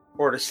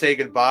 or to say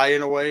goodbye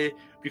in a way,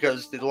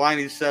 because the line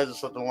he says is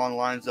something along the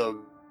lines of,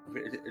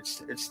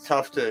 it's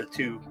tough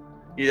to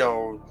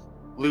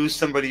lose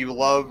somebody you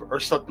love, or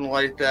something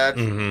like that.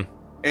 Mm-hmm.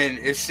 And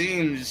it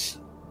seems,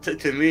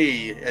 to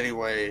me,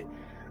 anyway,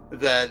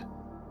 that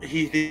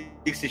he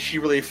thinks that she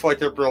really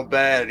fucked up real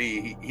bad.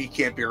 He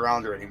can't be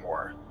around her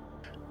anymore.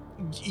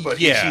 But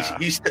yeah,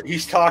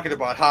 he's talking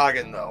about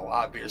Hagen though.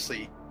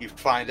 Obviously, you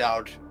find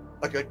out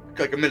like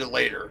a minute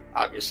later.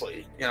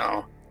 Obviously,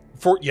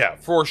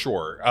 for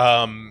sure.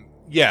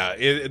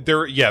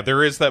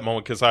 There is that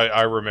moment, because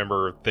I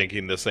remember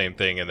thinking the same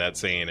thing in that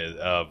scene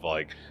of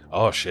like,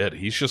 oh shit,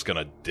 he's just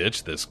gonna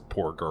ditch this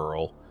poor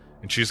girl,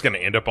 and she's gonna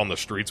end up on the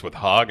streets with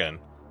Hagen.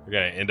 They're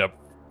gonna end up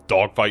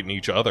dogfighting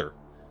each other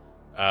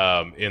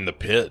in the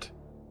pit.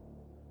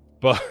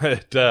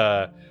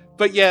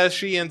 But yeah,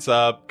 she ends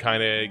up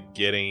kind of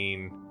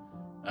getting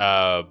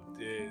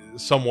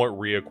somewhat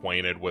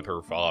reacquainted with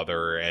her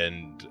father,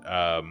 and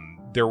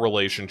their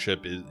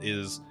relationship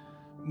is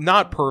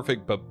not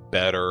perfect, but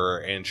better,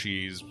 and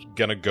she's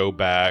gonna go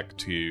back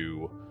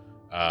to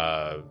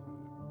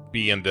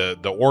be in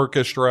the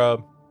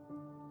orchestra.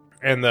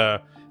 And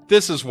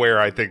this is where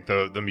I think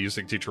the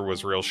music teacher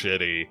was real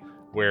shitty,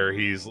 where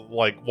he's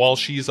like, while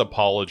she's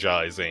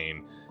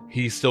apologizing,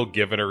 he's still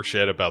giving her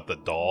shit about the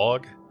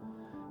dog.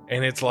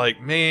 And it's like,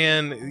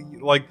 man,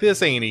 like,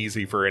 this ain't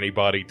easy for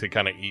anybody to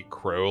kind of eat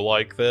crow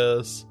like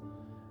this.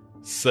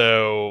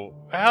 So,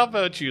 how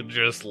about you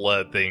just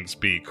let things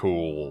be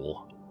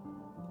cool?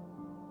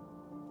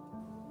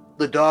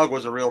 The dog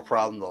was a real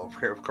problem, though,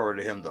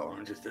 according to him, though.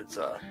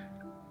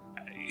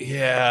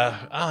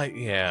 Yeah,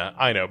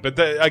 I know. But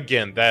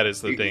again, that is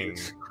the thing.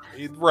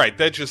 Right,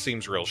 that just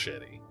seems real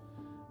shitty.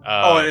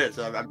 It is.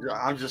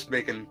 I'm just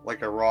making,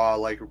 like, a raw,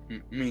 like,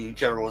 mean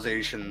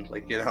generalization.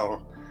 Like,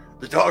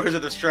 the dog is a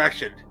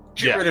distraction.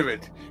 Get rid of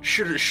it.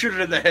 Shoot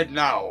it in the head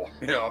now.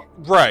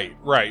 Right.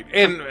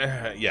 And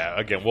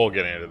again, we'll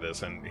get into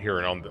this and hear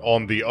it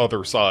on the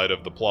other side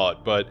of the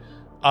plot. But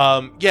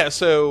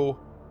so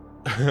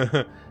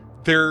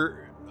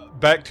they're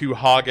back to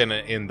Hagen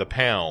in the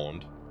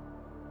pound.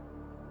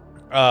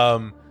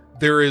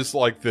 There is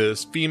like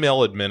this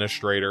female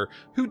administrator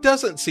who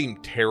doesn't seem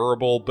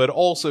terrible, but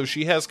also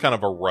she has kind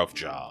of a rough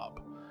job.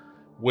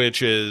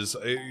 Which is,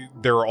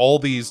 there are all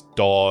these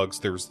dogs.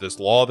 There's this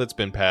law that's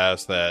been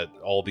passed that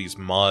all these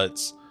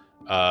mutts,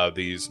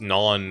 these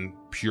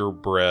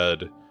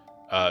non-purebred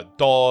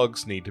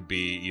dogs need to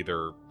be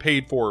either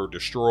paid for or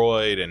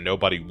destroyed, and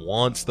nobody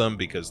wants them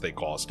because they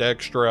cost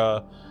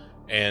extra.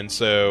 And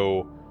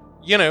so,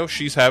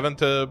 she's having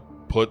to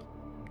put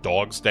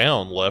dogs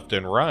down left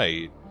and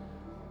right.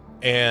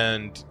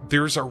 And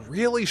there's a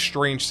really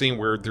strange scene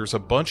where there's a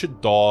bunch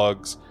of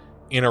dogs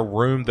in a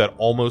room that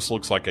almost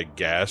looks like a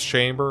gas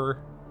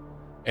chamber.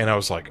 And I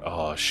was like,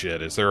 oh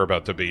shit, is there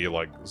about to be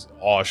like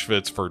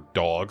Auschwitz for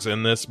dogs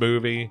in this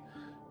movie?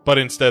 But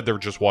instead they're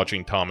just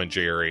watching Tom and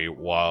Jerry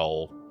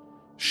while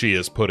she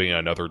is putting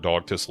another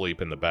dog to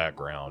sleep in the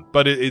background.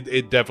 But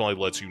it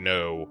definitely lets you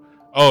know,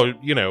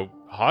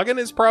 Hagen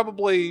is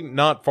probably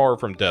not far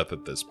from death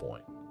at this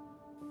point.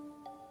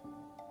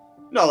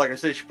 No, like I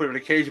said, she put him in a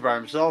cage by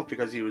himself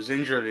because he was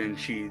injured, and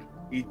he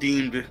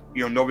deemed,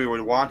 nobody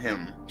would want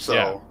him. So...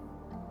 Yeah.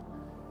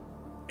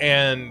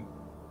 And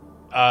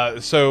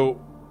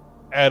so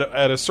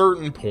at a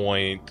certain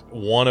point,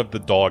 one of the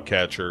dog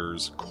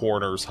catchers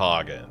corners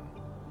Hagen.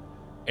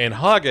 And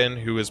Hagen,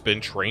 who has been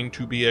trained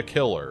to be a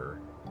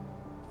killer,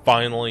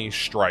 finally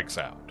strikes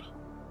out.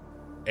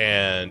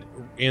 And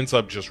ends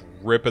up just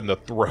ripping the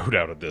throat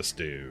out of this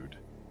dude.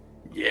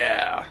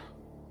 Yeah.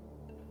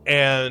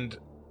 And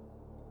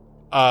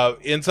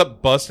ends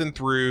up busting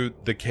through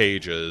the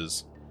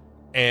cages.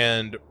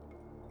 And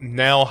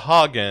now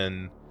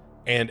Hagen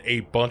and a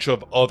bunch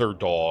of other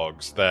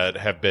dogs that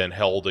have been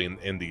held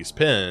in these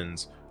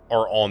pens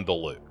are on the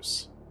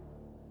loose.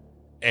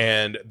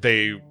 And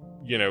they,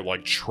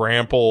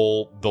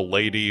 trample the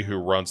lady who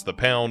runs the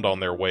pound on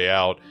their way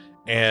out.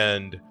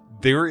 And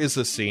there is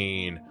a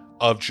scene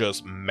of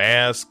just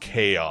mass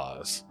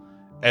chaos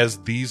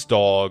as these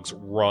dogs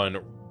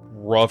run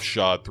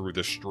roughshod through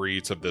the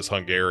streets of this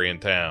Hungarian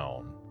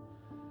town.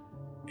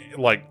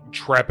 Like,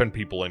 trapping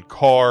people in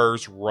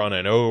cars,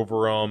 running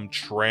over them,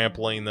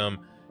 trampling them.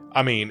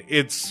 I mean,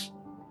 it's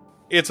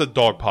a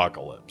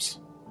dogpocalypse.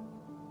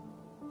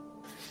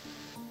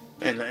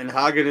 And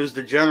Hagen is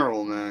the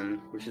general,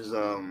 man, which is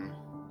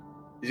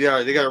they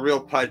got a real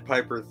Pied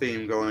Piper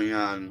theme going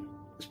on,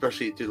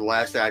 especially through the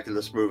last act of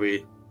this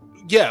movie.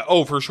 Yeah,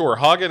 for sure.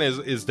 Hagen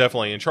is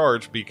definitely in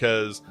charge,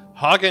 because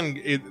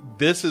Hagen,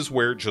 this is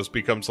where it just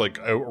becomes like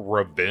a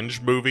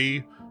revenge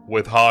movie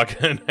with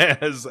Hagen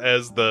as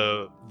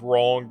the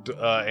wronged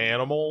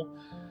animal,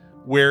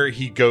 where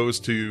he goes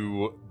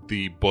to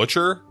the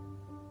butcher,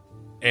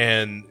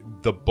 and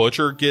the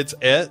butcher gets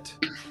ate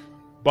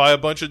by a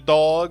bunch of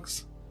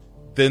dogs.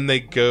 Then they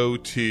go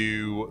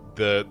to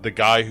the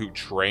guy who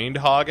trained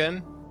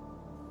Hagen,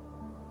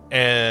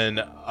 and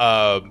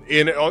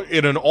in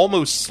an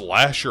almost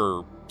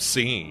slasher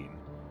scene,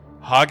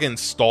 Hagen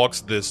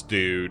stalks this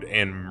dude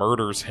and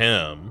murders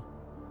him.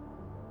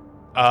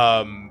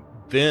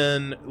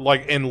 Then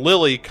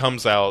Lily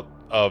comes out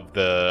of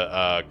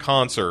the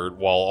concert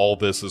while all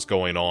this is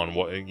going on,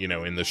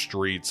 in the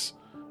streets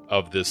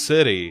of this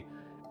city,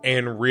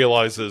 and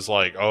realizes,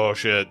 like, oh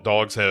shit,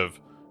 dogs have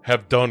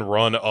have done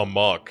run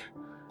amok.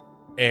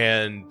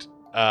 And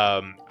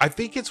I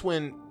think it's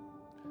when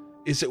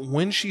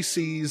she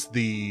sees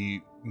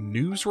the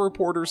news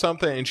report or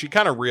something, and she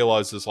kind of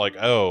realizes, like,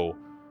 oh,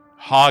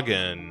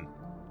 Hagen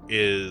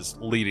is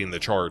leading the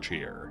charge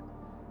here.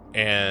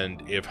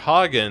 And if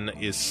Hagen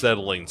is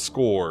settling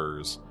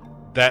scores,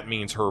 that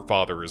means her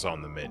father is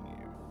on the menu.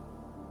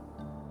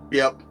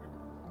 Yep.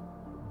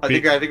 I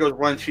think it was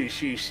when she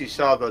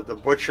saw the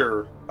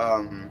butcher,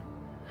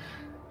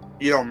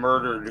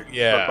 murdered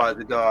by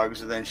the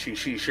dogs, and then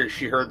she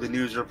heard the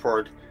news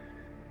report.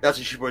 That's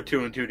when she put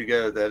two and two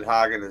together that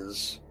Hagen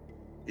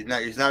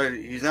he's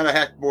not a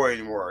hack boy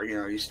anymore.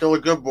 He's still a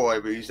good boy,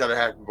 but he's not a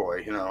hack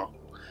boy.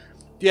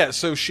 Yeah.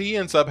 So she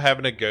ends up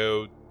having to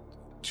go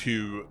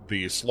to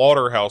the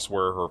slaughterhouse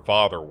where her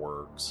father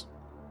works.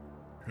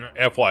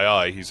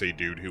 FYI, he's a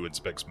dude who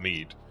inspects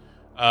meat,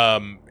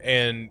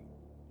 and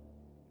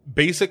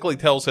basically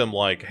tells him,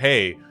 like,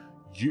 hey,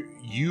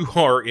 you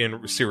are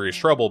in serious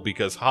trouble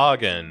because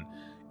Hagen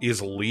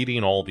is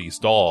leading all these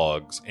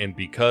dogs, and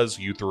because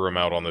you threw him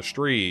out on the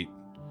street,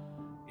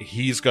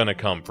 he's gonna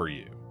come for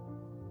you.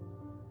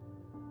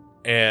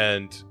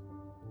 And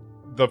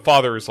the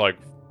father is, like,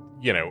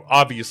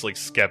 obviously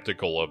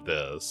skeptical of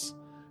this,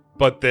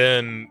 but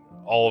then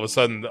all of a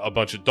sudden a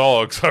bunch of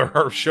dogs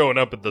are showing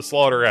up at the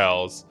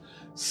slaughterhouse,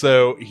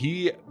 so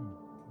he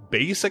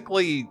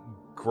basically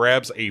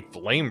grabs a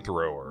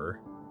flamethrower,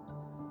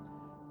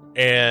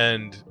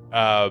 and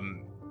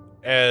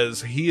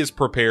as he is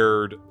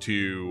prepared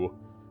to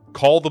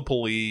call the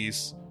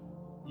police,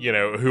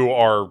 who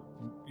are,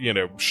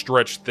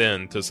 stretched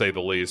thin, to say the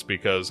least,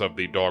 because of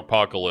the dog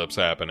apocalypse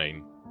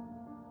happening.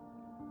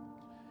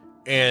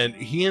 And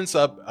he ends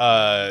up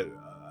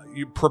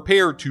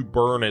prepared to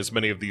burn as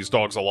many of these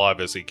dogs alive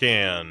as he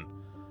can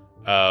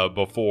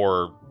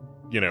before,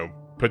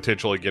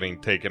 potentially getting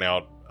taken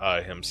out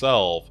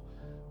himself.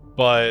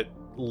 But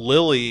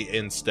Lily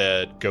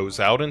instead goes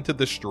out into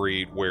the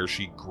street where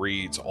she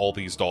greets all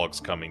these dogs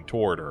coming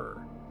toward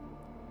her.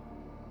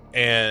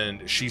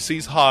 And she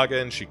sees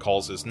Hagen, she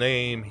calls his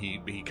name,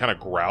 he kind of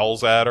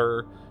growls at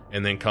her,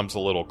 and then comes a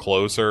little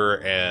closer,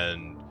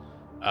 and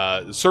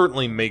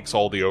certainly makes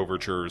all the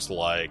overtures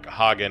like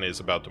Hagen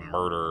is about to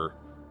murder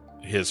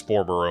his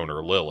former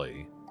owner,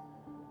 Lily.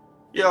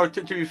 To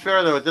be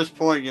fair, though, at this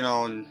point,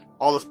 and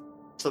all the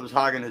stuff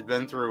Hagen has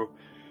been through,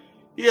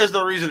 he has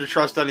no reason to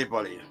trust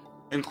anybody,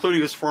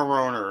 including his former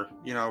owner,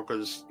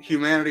 because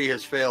humanity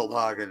has failed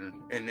Hagen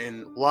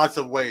in lots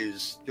of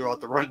ways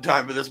throughout the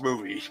runtime of this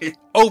movie.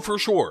 Oh, for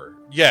sure.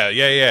 Yeah.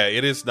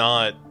 It is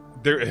not...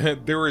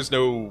 There is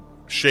no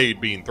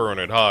shade being thrown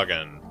at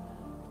Hagen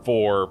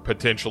for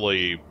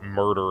potentially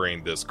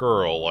murdering this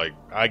girl. Like,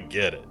 I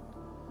get it.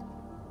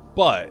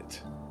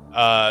 But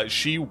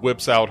she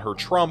whips out her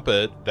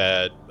trumpet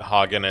that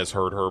Hagen has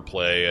heard her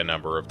play a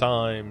number of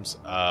times,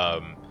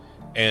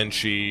 and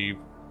she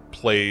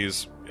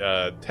plays...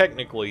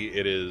 technically,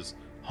 it is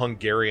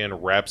Hungarian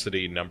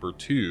Rhapsody No.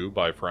 2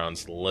 by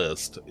Franz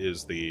Liszt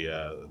is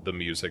the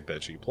music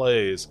that she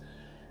plays.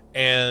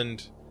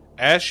 And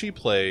as she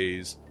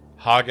plays,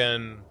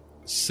 Hagen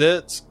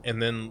sits and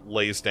then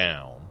lays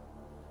down,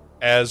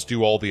 as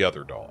do all the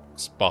other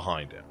dogs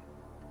behind him.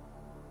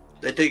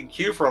 They take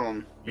cue from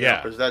him.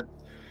 Yeah. Because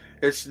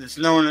it's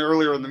known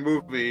earlier in the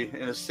movie,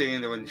 in a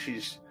scene that when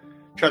she's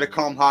trying to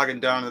calm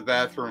Hagen down in the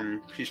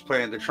bathroom, she's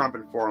playing the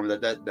trumpet for him,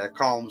 that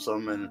calms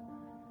him, and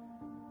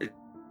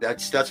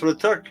that's what it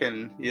took.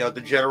 And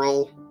the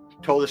general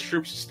told his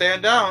troops to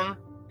stand down,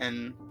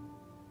 and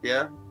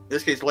in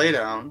this case lay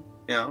down.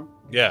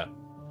 Yeah,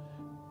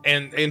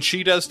 and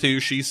she does too.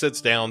 She sits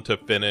down to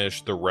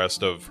finish the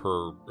rest of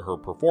her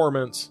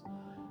performance,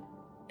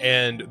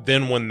 and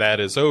then when that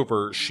is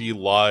over, she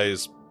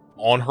lies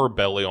on her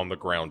belly on the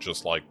ground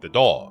just like the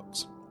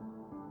dogs.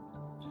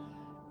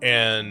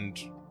 And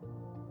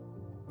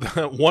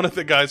one of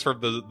the guys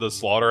from the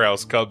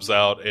slaughterhouse comes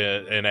out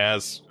and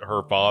asks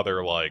her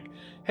father, like,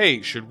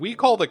 hey, should we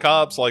call the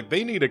cops? Like,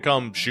 they need to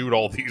come shoot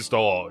all these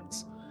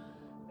dogs.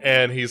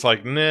 And he's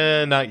like,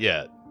 nah, not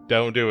yet.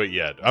 Don't do it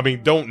yet. I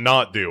mean, don't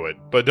not do it,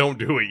 but don't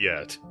do it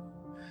yet.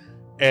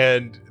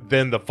 And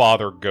then the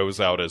father goes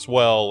out as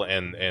well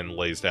and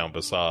lays down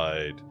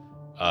beside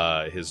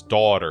his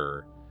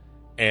daughter.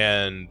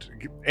 And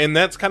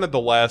that's kind of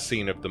the last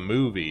scene of the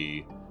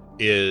movie,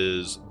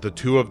 is the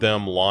two of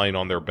them lying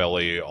on their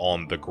belly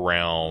on the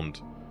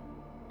ground,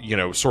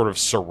 sort of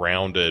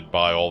surrounded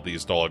by all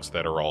these dogs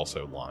that are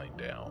also lying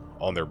down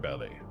on their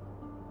belly.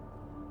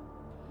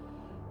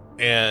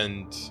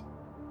 And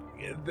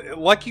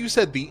like you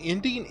said, the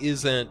ending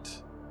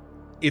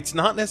it's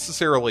not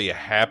necessarily a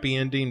happy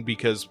ending,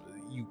 because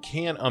you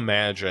can't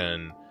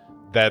imagine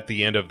that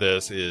the end of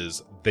this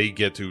is they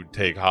get to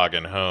take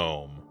Hagen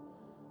home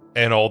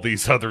and all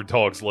these other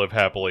dogs live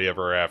happily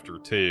ever after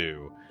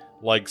too.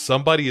 Like,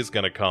 somebody is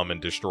going to come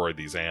and destroy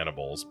these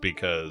animals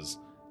because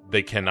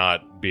they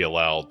cannot be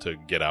allowed to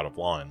get out of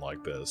line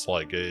like this.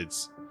 Like,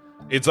 it's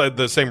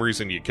the same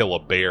reason you kill a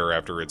bear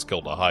after it's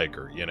killed a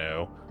hiker,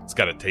 It's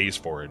got a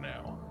taste for it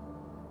now.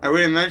 I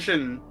would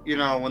mention,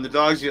 when the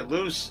dogs get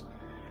loose,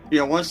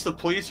 once the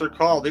police are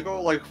called, they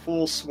go like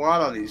full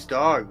SWAT on these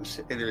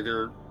dogs, and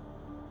they're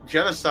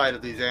genocide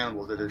of these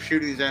animals. They're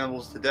shooting these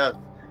animals to death,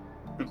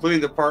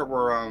 including the part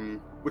where,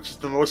 which is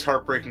the most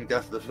heartbreaking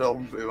death of the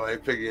film, in my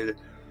opinion,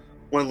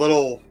 when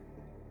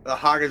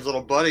Hagen's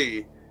little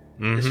buddy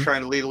is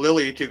trying to lead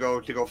Lily to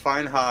go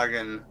find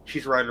Hagen.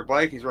 She's riding her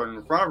bike, he's running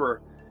in front of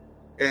her,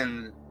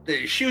 and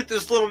they shoot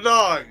this little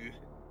dog.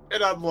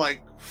 And I'm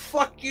like,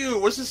 fuck you,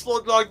 what's this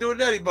little dog doing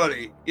to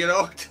anybody? Yeah.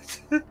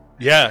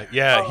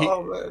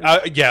 Oh,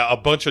 A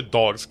bunch of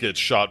dogs get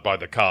shot by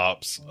the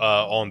cops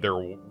on their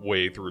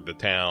way through the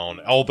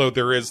town. Although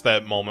there is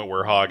that moment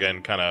where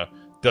Hagen kind of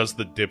does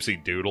the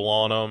dipsy doodle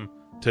on them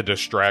to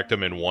distract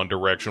him in one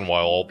direction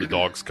while all the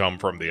dogs come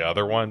from the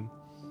other one.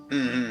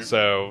 Mm-hmm.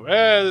 So,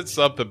 it's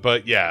something.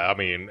 But yeah, I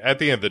mean, at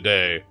the end of the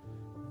day,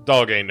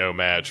 dog ain't no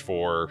match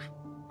for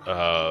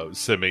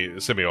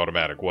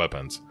semi-automatic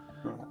weapons.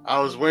 I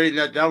was waiting.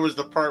 That was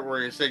the part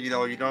where you said, you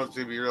know it's going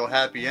to be a real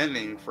happy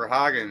ending for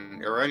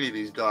Hagen or any of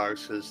these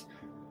dogs, because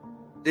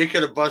they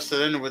could have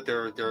busted in with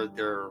their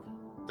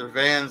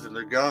vans and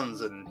their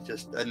guns and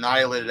just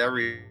annihilated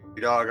every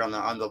dog on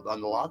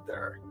the lot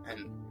there.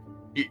 And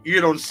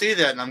you don't see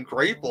that, and I'm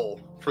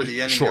grateful for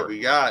the ending that we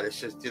got. It's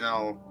just,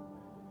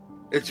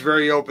 it's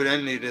very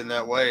open-ended in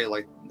that way.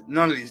 Like,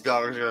 none of these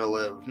dogs are going to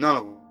live. None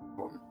of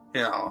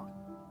them,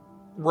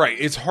 Right.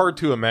 It's hard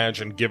to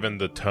imagine given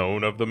the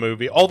tone of the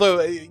movie. Although,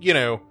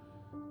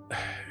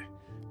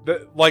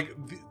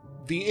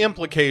 the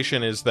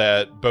implication is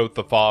that both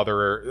the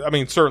father, I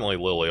mean, certainly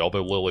Lily,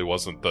 although Lily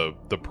wasn't the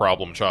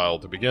problem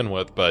child to begin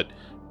with, but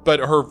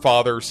her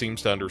father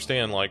seems to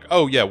understand, like,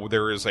 oh yeah,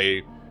 there is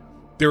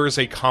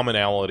a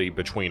commonality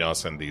between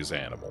us and these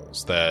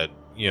animals that,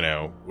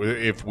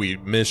 if we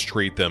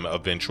mistreat them,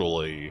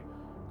 eventually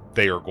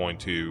they are going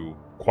to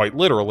quite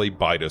literally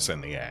bite us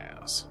in the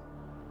ass.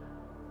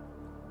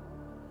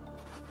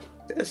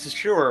 This is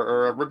sure,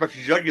 or rip up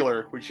your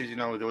jugular, which is,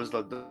 there was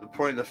the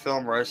point in the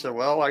film where I said,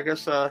 well, I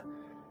guess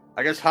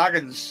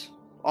Hagen's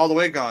all the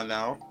way gone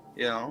now,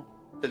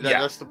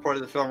 That's the point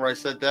of the film where I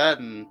said that,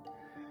 and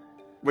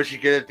what you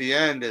get at the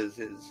end is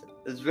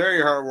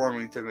very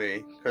heartwarming to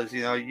me, because,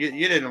 you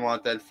didn't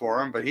want that for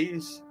him, but he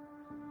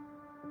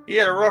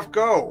had a rough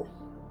go,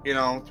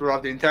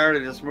 throughout the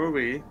entirety of this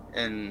movie,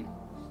 and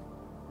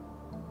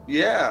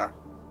yeah.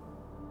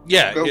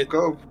 Yeah,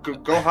 go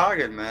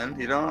Hagen, man.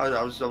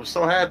 I was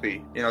so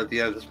happy, at the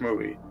end of this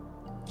movie.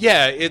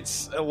 Yeah,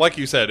 it's like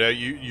you said,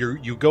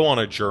 you go on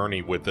a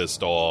journey with this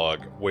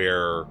dog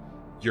where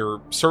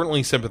you're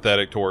certainly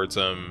sympathetic towards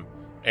him,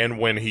 and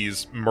when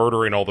he's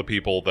murdering all the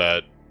people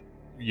that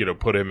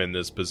put him in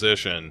this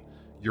position,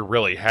 you're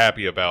really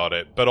happy about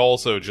it. But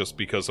also just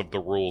because of the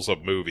rules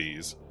of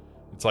movies,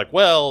 it's like,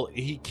 well,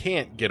 he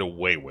can't get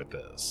away with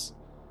this,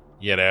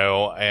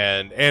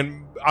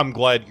 and I'm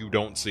glad you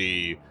don't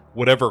see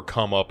whatever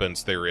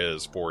comeuppance there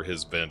is for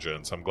his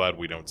vengeance. I'm glad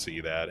we don't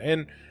see that.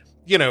 And,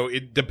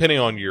 depending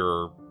on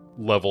your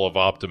level of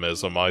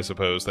optimism, I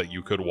suppose that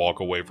you could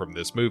walk away from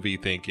this movie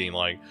thinking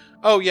like,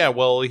 oh yeah,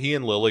 well, he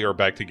and Lily are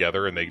back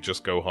together and they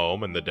just go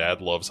home and the dad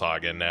loves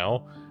Hagen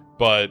now.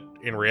 But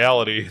in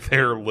reality,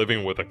 they're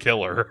living with a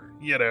killer,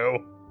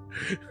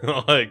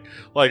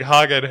 like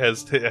Hagen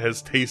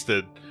has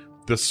tasted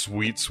the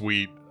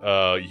sweet,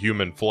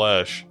 human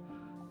flesh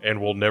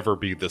and will never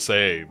be the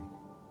same.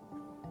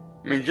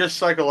 I mean, just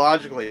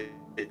psychologically,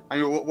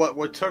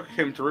 what took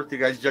him to rip the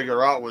guy's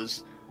jugular out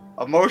was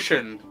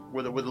emotion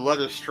with a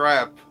leather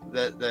strap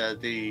that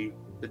the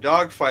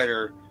dog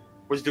fighter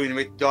was doing to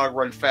make the dog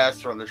run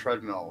faster on the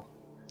treadmill.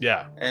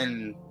 Yeah.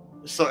 And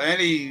so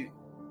the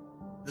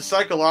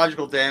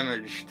psychological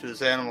damage to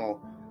this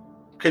animal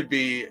could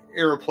be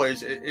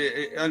irreplaceable,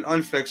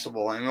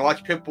 unfixable. I mean,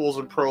 watch Pit Bulls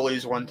and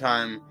Prolies one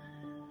time,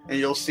 and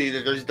you'll see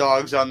that there's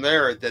dogs on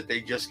there that they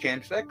just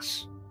can't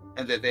fix,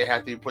 and that they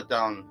have to be put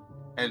down.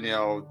 And,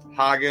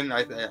 Hagen,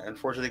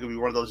 unfortunately, could be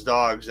one of those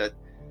dogs that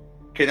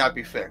cannot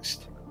be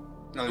fixed.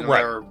 No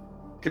matter,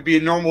 to be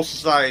a normal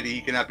society,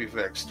 he cannot be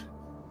fixed.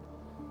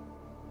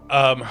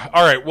 All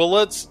right, well,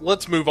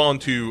 let's move on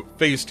to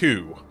Phase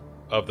 2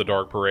 of The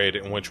Dark Parade,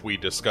 in which we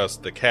discuss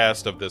the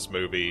cast of this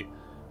movie.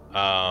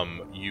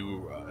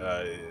 You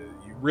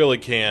really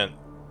can't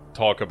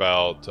talk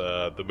about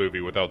the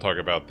movie without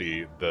talking about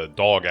the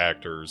dog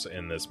actors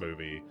in this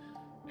movie.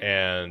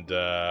 And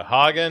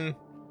Hagen,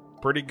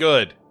 pretty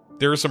good.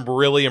 There's some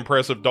really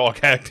impressive dog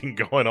acting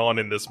going on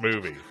in this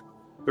movie.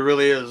 There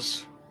really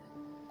is.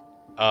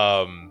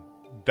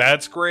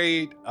 That's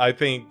great. I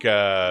think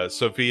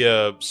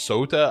Sophia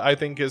Sota, I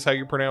think is how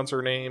you pronounce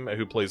her name,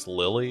 who plays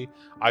Lily.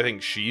 I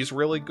think she's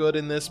really good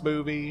in this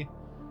movie.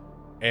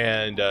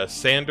 And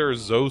Sander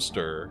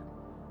Zoster,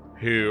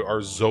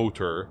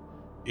 Zoter,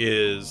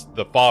 is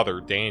the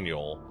father,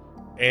 Daniel.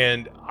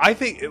 And I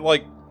think,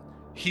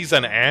 he's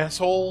an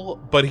asshole,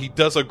 but he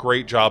does a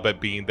great job at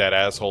being that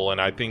asshole,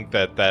 and I think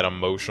that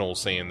emotional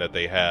scene that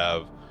they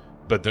have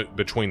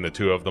between the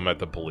two of them at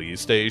the police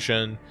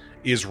station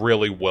is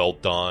really well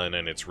done,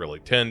 and it's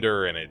really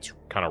tender, and it's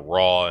kind of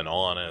raw and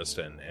honest,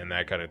 and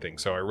that kind of thing.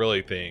 So I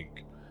really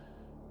think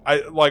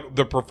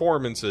the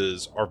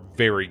performances are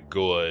very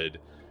good,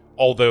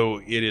 although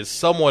it is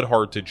somewhat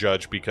hard to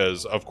judge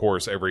because, of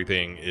course,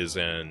 everything is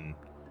in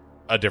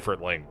a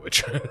different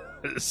language.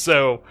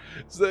 so,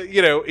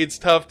 it's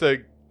tough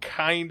to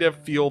kind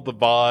of feel the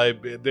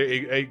vibe.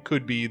 It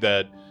could be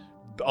that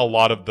a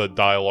lot of the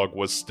dialogue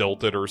was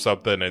stilted or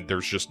something, and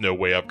there's just no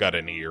way I've got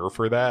an ear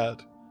for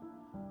that.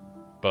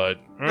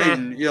 But I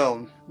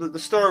mean, the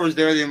story was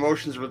there, the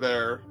emotions were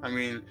there. I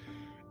mean,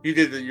 you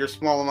did your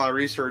small amount of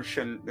research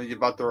and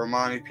about the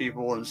Romani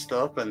people and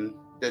stuff, and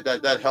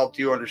that helped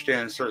you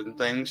understand certain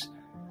things.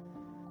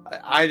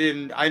 I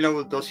didn't. I know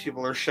that those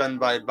people are shunned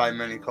by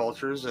many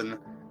cultures, and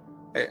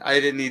I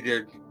didn't need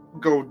to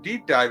go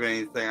deep dive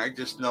anything. I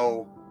just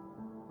know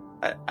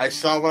I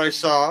saw what I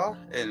saw,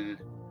 and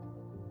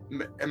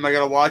am I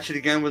gonna watch it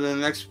again within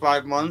the next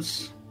 5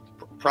 months?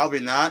 Probably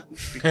not,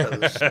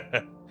 because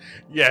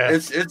yeah,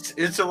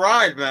 it's a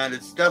ride, man.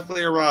 It's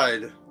definitely a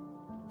ride.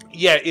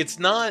 Yeah, it's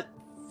not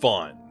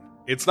fun.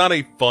 It's not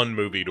a fun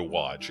movie to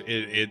watch.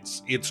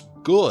 It's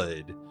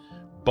good,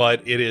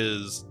 but it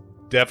is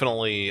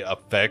definitely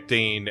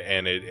affecting,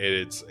 and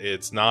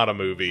it's not a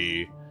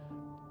movie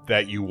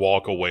that you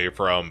walk away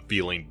from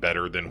feeling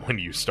better than when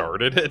you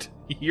started it.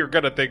 You're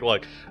gonna think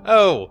like,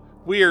 oh,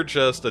 we are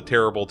just a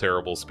terrible,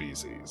 terrible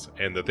species,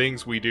 and the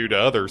things we do to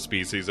other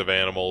species of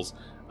animals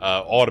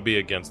ought to be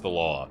against the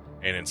law.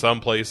 And in some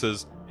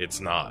places,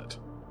 it's not,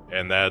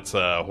 and that's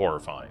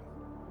horrifying.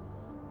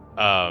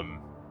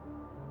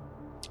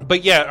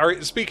 But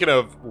yeah, speaking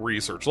of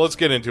research, let's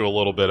get into a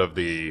little bit of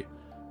the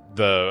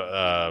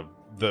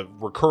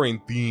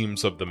recurring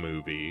themes of the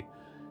movie.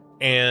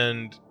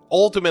 And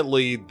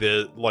ultimately,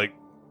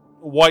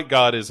 White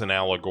God is an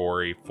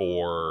allegory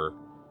for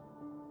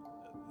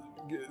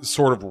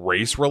sort of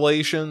race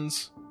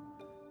relations.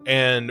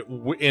 And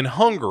in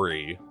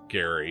Hungary,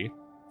 Gary,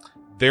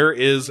 there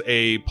is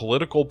a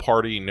political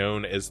party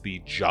known as the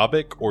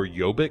Jobbik or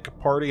Jobbik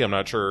Party. I'm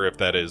not sure if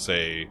that is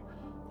a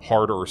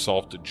hard or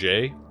soft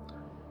J.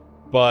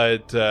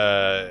 But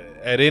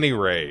at any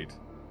rate,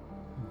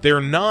 they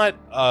are not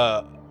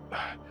a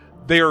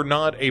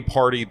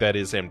party that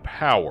is in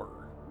power.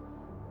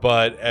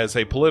 But as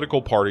a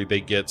political party,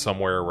 they get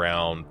somewhere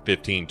around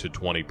 15 to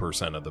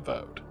 20% of the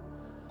vote.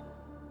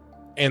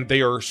 And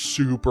they are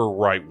super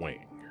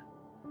right-wing.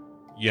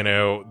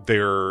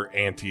 They're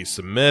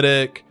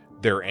anti-Semitic,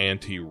 they're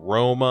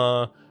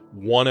anti-Roma.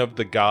 One of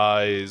the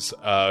guys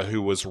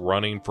who was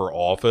running for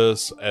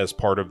office as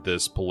part of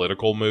this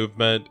political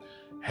movement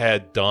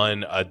had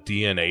done a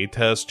DNA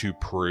test to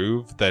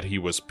prove that he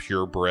was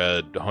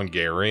purebred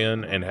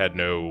Hungarian and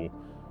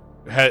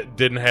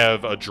didn't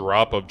have a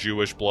drop of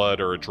Jewish blood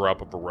or a drop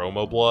of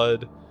Roma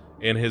blood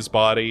in his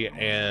body.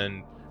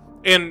 And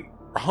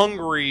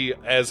Hungary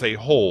as a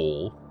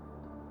whole,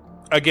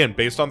 again,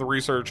 based on the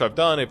research I've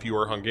done, if you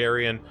are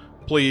Hungarian,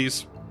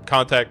 please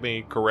contact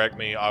me, correct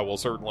me. I will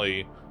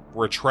certainly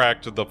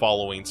retract the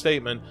following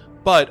statement.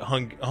 But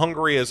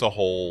Hungary as a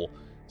whole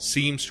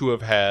seems to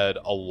have had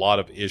a lot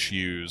of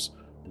issues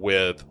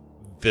with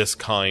this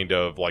kind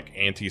of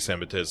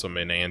anti-Semitism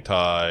and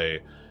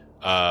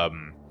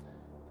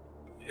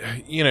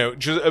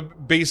just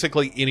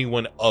basically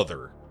anyone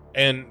other.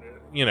 And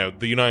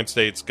the United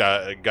States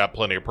got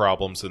plenty of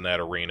problems in that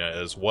arena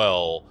as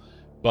well,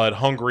 but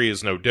Hungary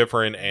is no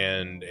different,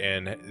 and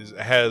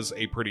has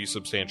a pretty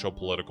substantial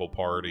political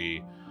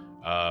party,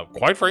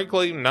 quite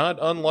frankly not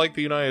unlike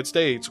the United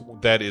States,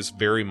 that is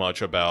very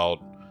much about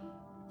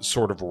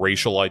sort of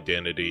racial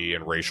identity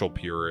and racial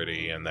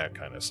purity and that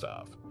kind of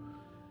stuff.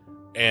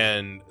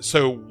 And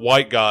so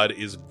White God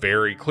is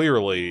very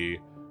clearly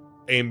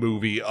a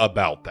movie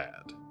about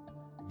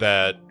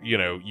that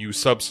you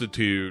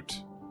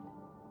substitute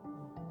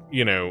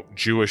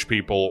Jewish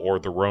people or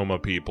the Roma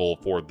people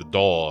for the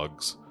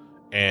dogs,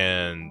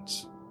 and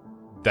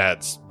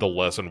that's the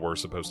lesson we're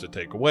supposed to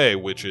take away,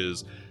 which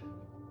is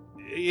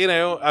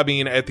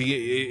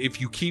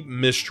if you keep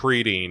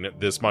mistreating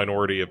this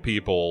minority of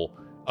people,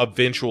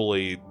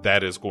 eventually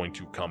that is going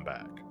to come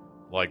back.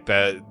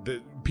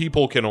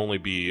 People can only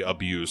be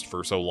abused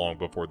for so long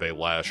before they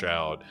lash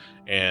out,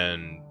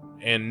 and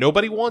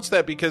nobody wants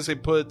that, because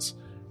it puts,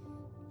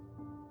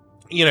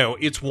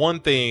 it's one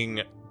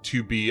thing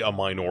to be a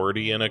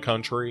minority in a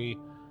country.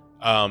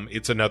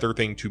 It's another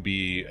thing to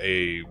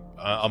be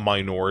a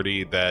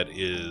minority that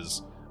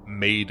is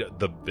made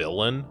the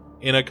villain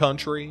in a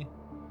country.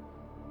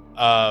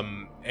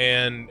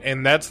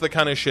 And that's the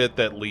kind of shit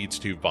that leads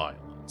to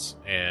violence.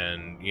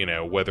 And,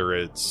 whether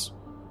it's,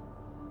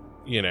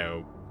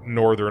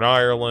 Northern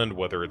Ireland,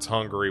 whether it's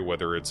Hungary,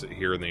 whether it's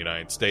here in the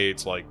United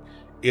States,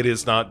 it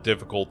is not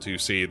difficult to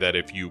see that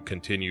if you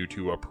continue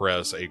to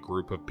oppress a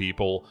group of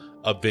people,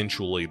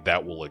 eventually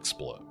that will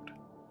explode.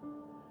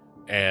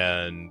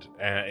 And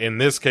in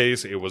this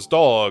case, it was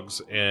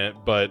dogs,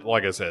 but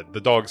like I said,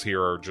 the dogs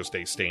here are just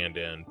a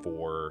stand-in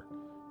for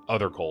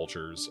other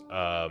cultures.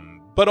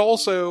 But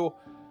also,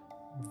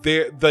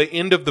 the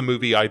end of the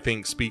movie, I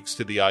think, speaks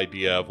to the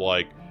idea of,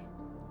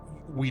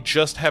 we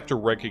just have to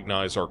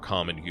recognize our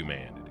common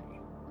humanity.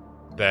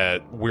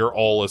 that we're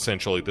all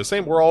essentially the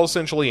same. We're all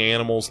essentially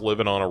animals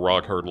living on a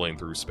rock hurtling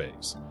through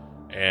space.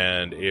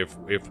 And if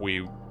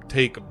we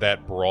take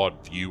that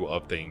broad view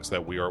of things,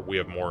 that we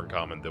have more in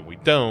common than we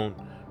don't,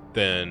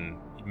 then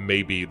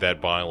maybe that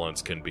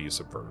violence can be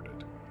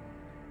subverted.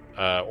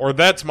 Or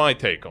that's my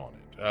take on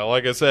it.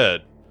 Like I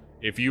said,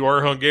 if you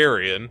are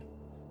Hungarian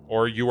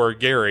or you are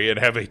Gary and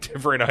have a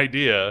different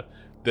idea,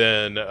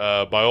 then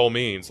by all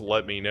means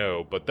let me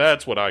know. But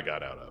that's what I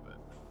got out of it.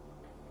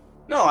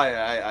 No,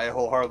 I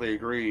wholeheartedly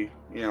agree.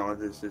 You know,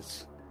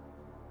 it's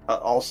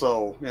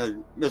also, you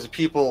know, those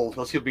people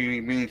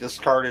being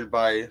discarded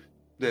by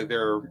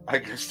their I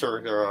guess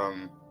their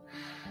I'm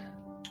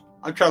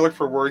trying to look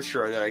for words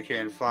here that I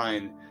can't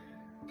find,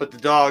 but the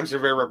dogs are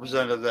very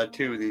representative of that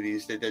too.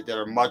 These that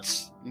are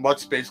mutts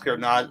basically are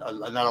not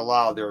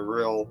allowed. They're a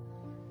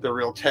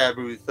real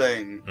taboo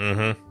thing,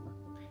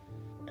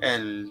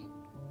 and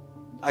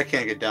I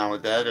can't get down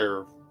with that,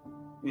 or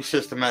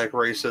systematic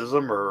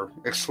racism, or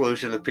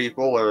exclusion of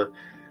people, or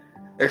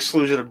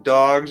exclusion of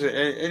dogs,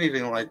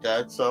 anything like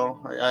that. So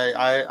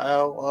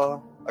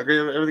I'll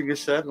agree with everything you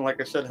said, and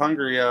like I said,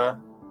 Hungary,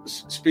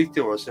 speak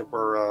to us if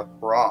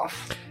we're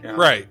off. You know?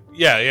 Right?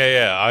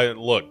 Yeah.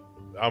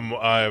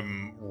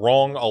 I'm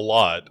wrong a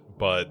lot,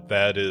 but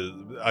that is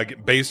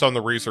based on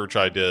the research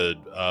I did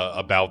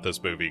about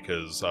this movie,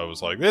 because I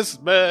was like, this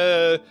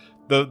the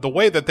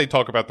way that they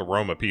talk about the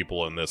Roma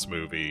people in this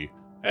movie.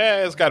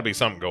 There's got to be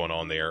something going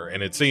on there,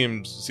 and it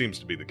seems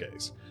to be the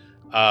case.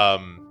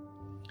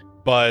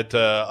 But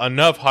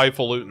enough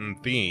highfalutin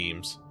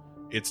themes.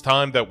 It's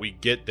time that we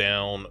get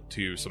down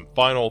to some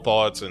final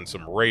thoughts and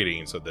some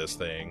ratings of this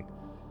thing.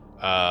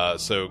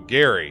 So,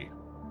 Gary,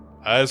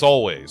 as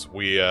always,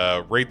 we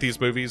rate these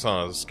movies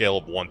on a scale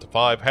of 1 to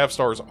 5. Half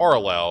stars are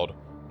allowed,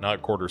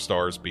 not quarter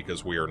stars,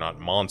 because we are not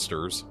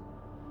monsters.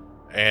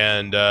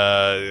 And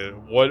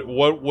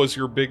what was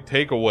your big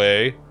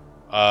takeaway,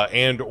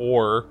 and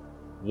or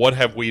what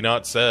have we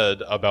not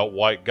said about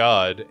White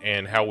God,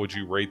 and how would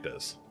you rate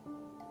this?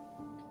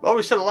 Well,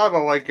 we said a lot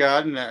about White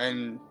God,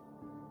 and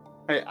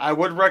I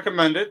would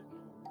recommend it,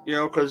 you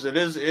know, because it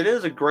is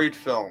a great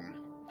film.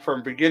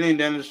 From beginning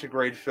to end, it's a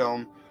great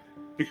film.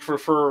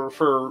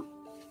 For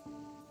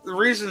the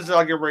reasons that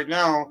I'll give right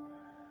now,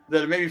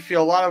 that it made me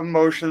feel a lot of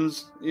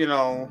emotions, you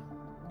know,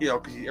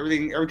 because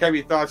every time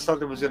you thought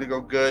something was going to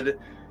go good,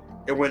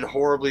 it went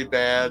horribly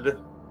bad,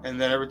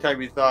 and then every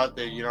time you thought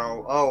that, you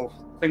know, oh,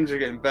 things are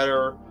getting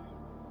better,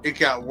 it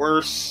got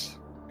worse,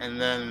 and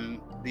then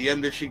the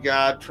end that she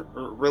got,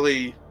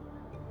 really,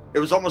 it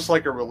was almost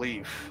like a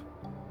relief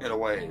in a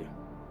way,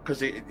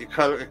 because it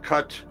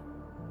cut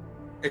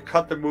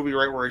the movie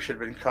right where it should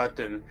have been cut,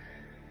 and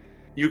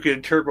you can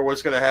interpret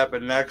what's going to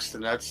happen next,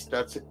 and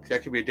that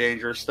can be a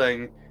dangerous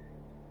thing.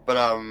 But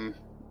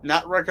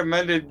not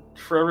recommended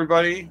for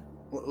everybody.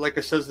 Like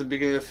I said in the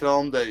beginning of the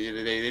film, that they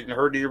didn't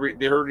hurt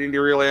any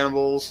real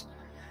animals.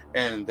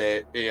 And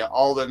they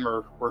all of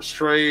them were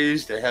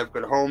strays. They have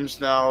good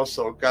homes now,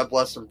 so God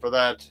bless them for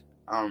that.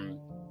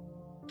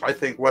 I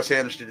think Wes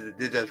Anderson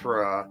did that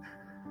for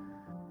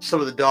some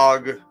of the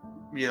dog,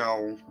 you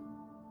know,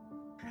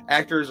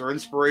 actors or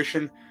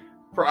inspiration.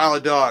 For Isle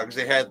of Dogs,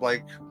 they had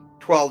like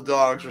 12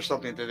 dogs or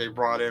something that they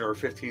brought in, or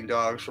 15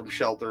 dogs from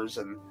shelters,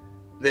 and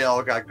they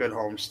all got good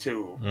homes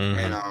too.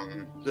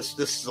 And this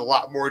is a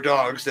lot more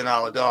dogs than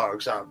Isle of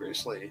Dogs,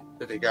 obviously,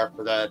 that they got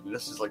for that. And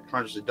this is like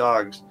hundreds of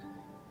dogs.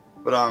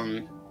 But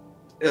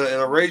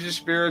it'll raise your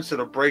spirits.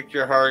 It'll break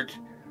your heart.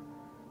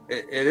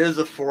 It is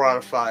a 4 out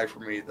of 5 for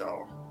me,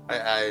 though.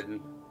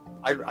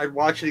 I'd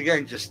watch it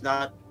again, just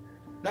not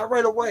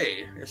right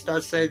away. It's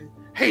not saying,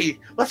 "Hey,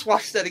 let's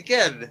watch that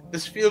again.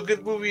 This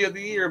feel-good movie of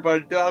the year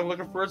about a dog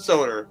looking for its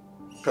owner,"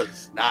 because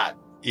it's not.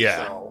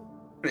 Yeah. So,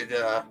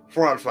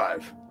 4 out of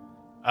 5.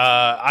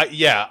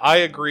 I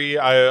agree.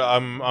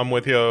 I'm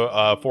with you.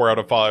 4 out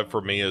of 5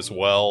 for me as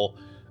well.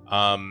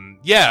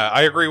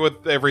 I agree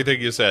with everything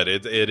you said.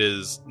 It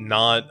is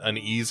not an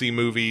easy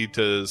movie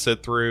to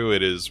sit through.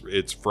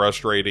 It's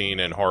frustrating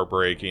and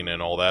heartbreaking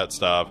and all that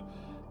stuff.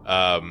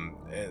 I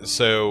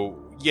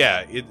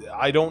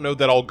don't know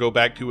that I'll go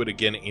back to it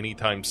again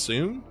anytime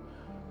soon.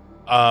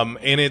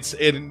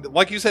 And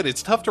like you said,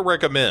 it's tough to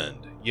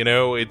recommend. You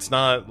know, it's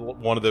not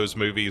one of those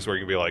movies where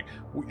you can be like,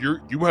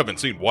 you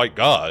haven't seen White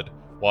God.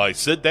 Why,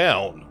 sit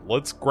down.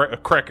 Let's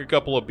crack a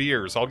couple of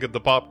beers. I'll get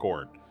the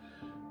popcorn.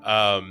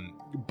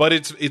 But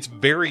it's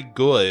very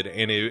good,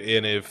 and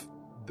if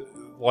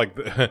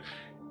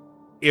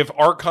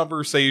our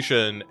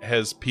conversation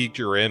has piqued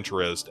your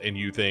interest and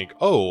you think,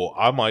 oh,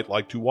 I might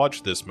like to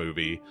watch this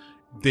movie,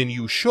 then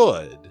you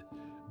should.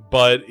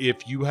 But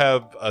if you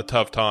have a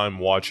tough time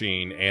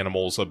watching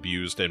animals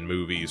abused in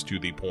movies to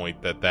the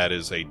point that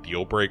is a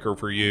deal breaker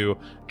for you,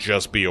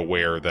 just be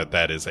aware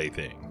that is a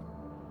thing.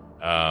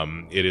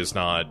 It is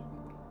not.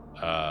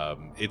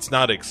 It's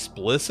not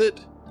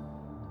explicit,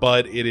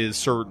 but it is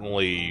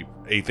certainly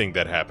a thing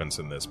that happens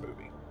in this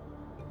movie.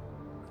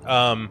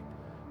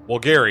 Well,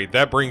 Gary,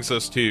 that brings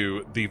us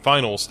to the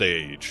final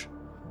stage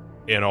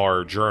in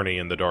our journey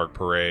in the Dark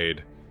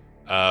Parade.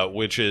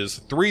 which is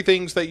 3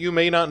 things that you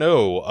may not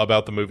know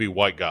about the movie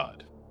White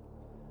God.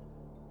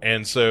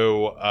 And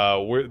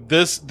so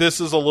this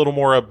is a little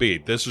more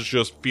upbeat. This is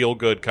just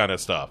feel-good kind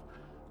of stuff.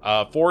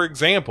 For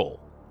example,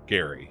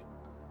 Gary,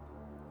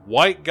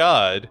 White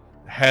God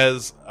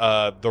has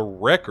the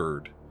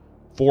record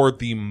for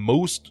the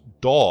most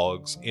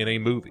dogs in a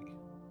movie,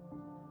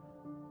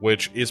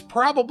 which is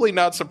probably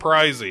not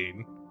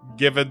surprising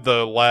given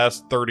the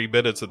last 30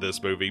 minutes of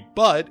this movie,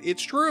 but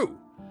it's true.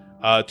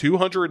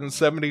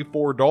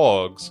 274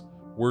 dogs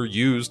were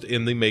used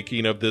in the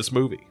making of this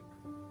movie.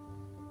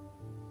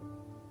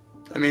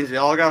 That means they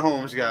all got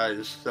homes,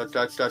 guys.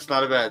 That's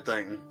not a bad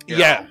thing.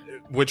 Yeah,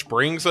 which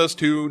brings us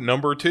to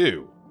number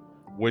 2,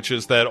 which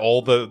is that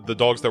all the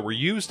dogs that were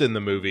used in the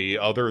movie,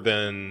 other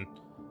than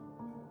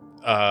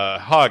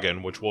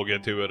Hagen, which we'll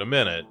get to in a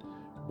minute,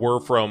 were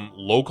from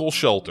local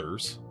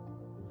shelters,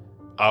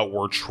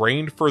 were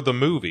trained for the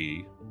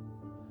movie,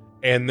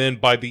 and then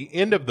by the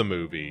end of the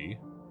movie,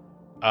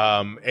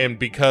 and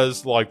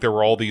because like there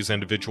were all these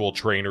individual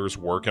trainers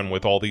working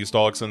with all these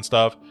dogs and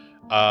stuff,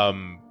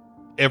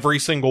 every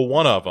single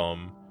one of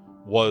them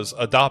was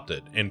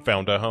adopted and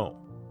found a home.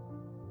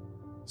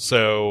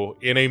 So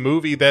in a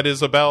movie that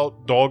is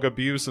about dog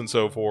abuse and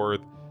so forth,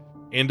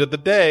 end of the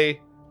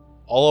day,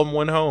 all of them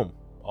went home.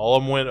 All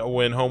of them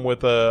went home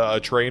with a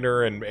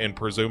trainer and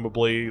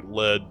presumably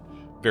led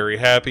very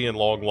happy and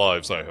long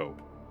lives, I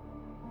hope.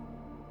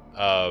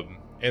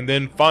 And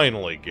then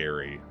finally,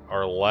 Gary,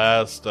 our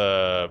last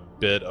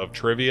bit of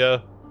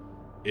trivia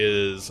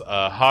is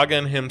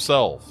Hagen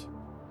himself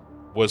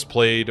was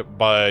played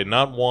by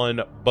not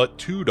 1, but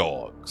 2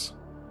 dogs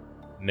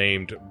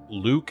named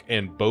Luke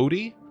and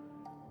Bodie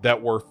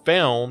that were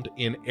found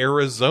in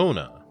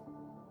Arizona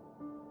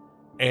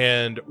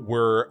and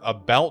were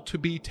about to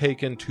be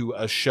taken to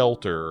a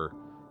shelter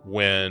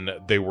when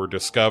they were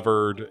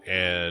discovered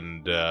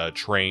and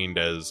trained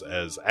as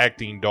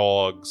acting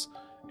dogs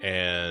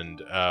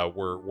and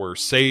were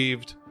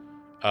saved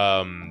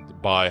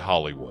by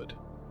Hollywood,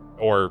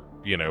 or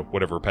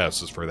whatever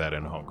passes for that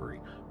in Hungary.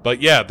 But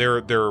yeah,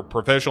 they're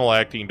professional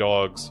acting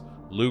dogs.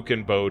 Luke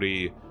and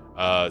Bodie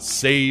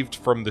saved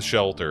from the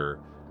shelter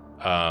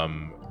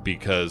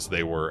because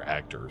they were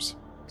actors.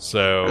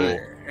 So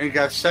and you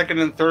got second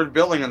and third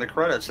billing in the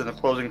credits, in the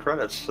closing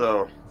credits.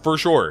 So for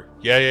sure,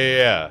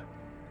 yeah.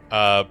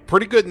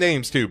 Pretty good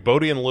names too.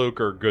 Bodie and Luke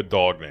are good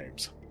dog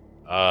names.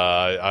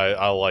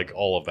 I like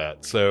all of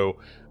that. So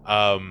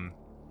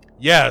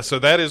yeah, so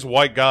that is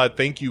White God.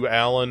 Thank you,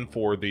 Alan,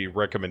 for the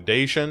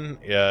recommendation.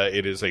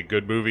 It is a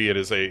good movie. It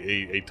is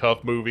a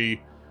tough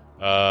movie.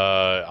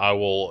 I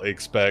will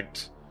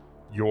expect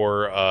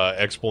your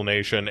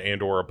explanation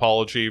and or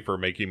apology for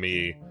making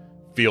me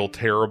feel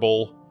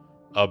terrible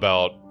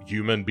about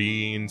human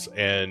beings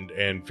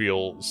and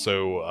feel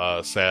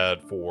so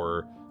sad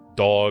for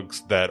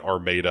dogs that are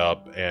made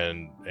up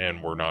and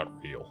were not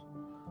real.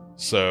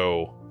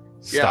 So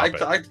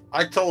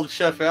I told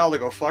Chef Al to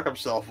go fuck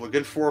himself a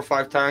good 4 or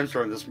 5 times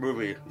during this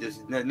movie.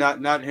 Just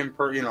not him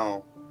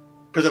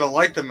because I don't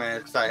like the man,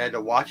 because I had to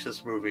watch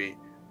this movie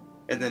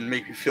and then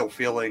make me feel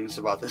feelings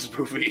about this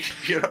movie.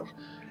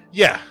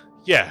 Yeah,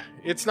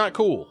 it's not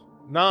cool.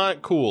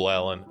 Not cool,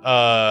 Alan.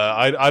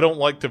 I don't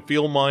like to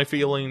feel my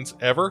feelings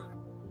ever.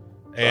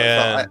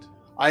 And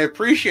I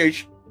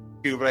appreciate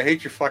you, but I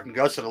hate your fucking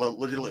guts in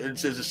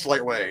a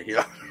slight way.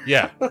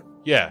 Yeah.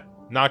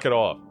 Knock it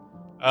off.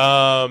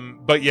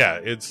 But yeah,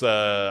 it's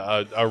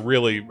a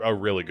really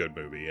good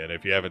movie, and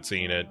if you haven't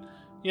seen it,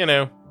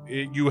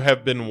 you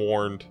have been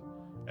warned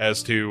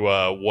as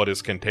to what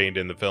is contained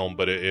in the film.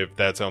 But if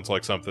that sounds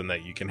like something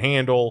that you can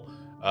handle,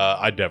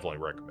 I definitely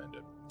recommend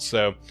it.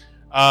 So,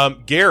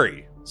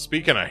 Gary,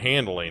 speaking of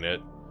handling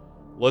it,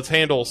 let's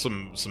handle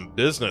some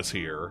business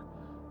here.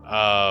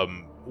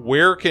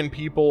 Where can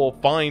people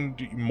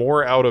find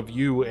more out of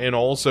you, and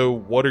also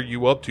what are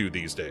you up to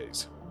these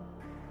days?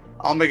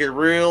 I'll make it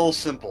real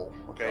simple.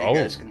 Okay, you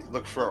guys can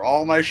look for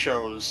all my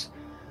shows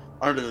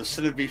under the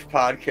Cinebeef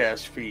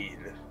podcast feed.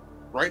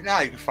 Right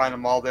now, you can find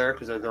them all there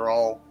because they're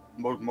all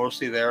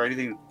mostly there.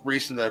 Anything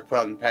recent that I put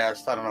out in the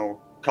past, I don't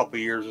know, a couple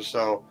of years or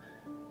so,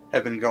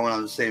 have been going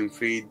on the same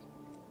feed,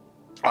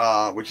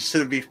 which is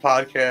Cinebeef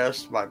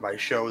podcast, my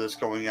show that's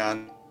going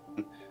on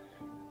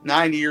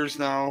 9 years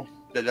now.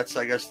 That's,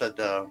 I guess,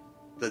 the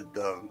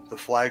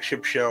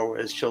flagship show,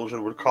 as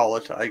children would call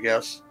it, I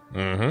guess.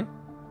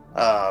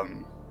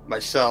 Mm-hmm.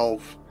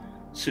 Myself,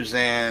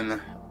 Suzanne,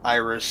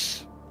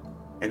 Iris,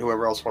 and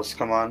whoever else wants to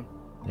come on.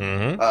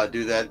 Mm-hmm.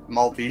 Do that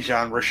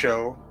multi-genre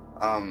show.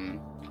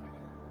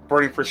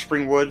 Burning for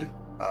Springwood,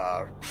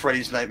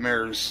 Freddy's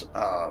Nightmares,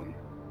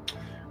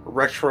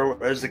 retro,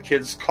 as the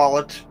kids call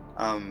it.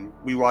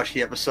 We watch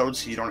the episodes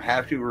so you don't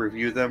have to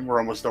review them. We're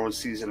almost done with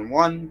season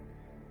 1.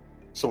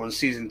 So when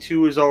season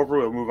 2 is over,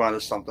 we'll move on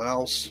to something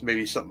else.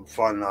 Maybe something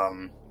fun. I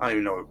don't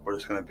even know what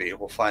it's going to be.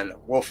 We'll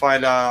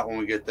find out when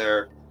we get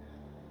there.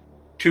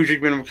 2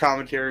 Drink Minimum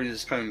Commentaries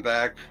is coming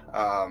back.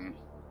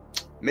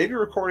 Maybe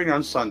recording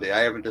on Sunday.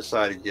 I haven't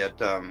decided yet.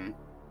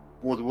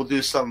 We'll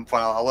do something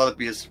fun. I'll let it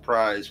be a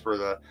surprise for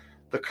the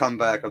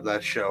comeback of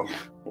that show.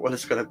 what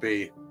it's going to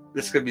be.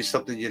 This is going to be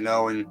something you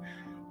know and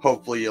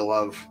hopefully you'll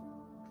love.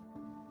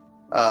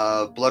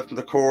 Blood from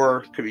the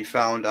Core could be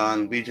found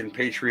on Legion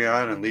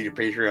Patreon and Legion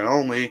Patreon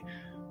only.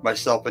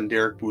 Myself and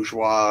Derek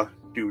Bourgeois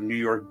do New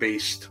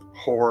York-based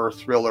horror,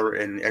 thriller,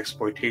 and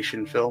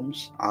exploitation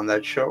films on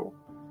that show.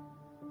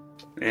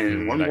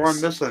 And one more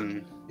I'm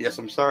missing. Yes,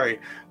 I'm sorry.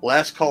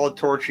 Last Call of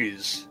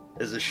Torchies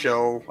is a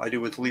show I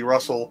do with Lee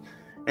Russell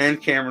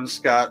and Cameron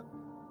Scott,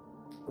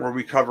 where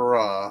we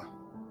cover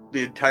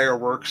the entire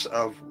works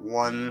of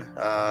one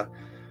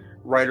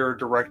writer,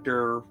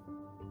 director,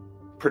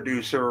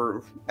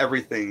 producer,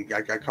 everything.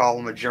 I call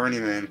him a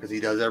journeyman because he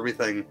does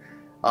everything.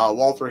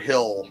 Walter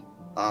Hill.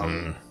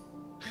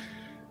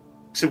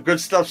 Some good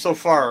stuff so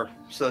far.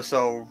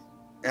 So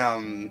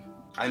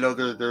I know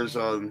there's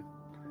a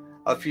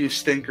few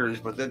stinkers,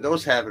 but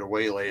those happen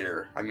way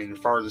later. I mean, as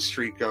far as the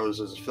street goes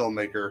as a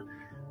filmmaker,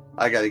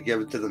 I got to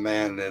give it to the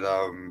man that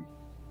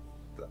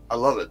I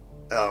love it.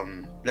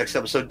 Next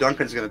episode,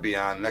 Duncan's going to be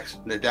on.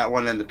 That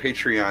one and the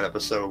Patreon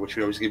episode, which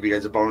we always give you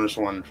guys a bonus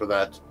one for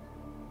that,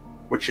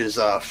 which is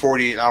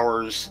 48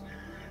 hours,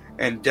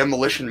 and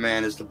Demolition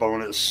Man is the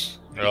bonus.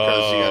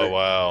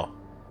 Wow.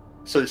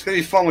 So it's going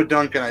to be fun with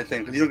Duncan, I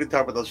think, because you don't get to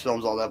talk about those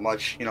films all that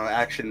much,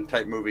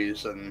 action-type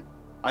movies, and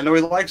I know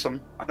he likes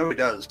them. I know he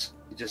does.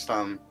 He just,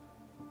 not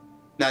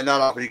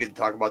often you get to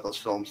talk about those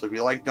films. So if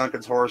you like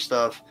Duncan's horror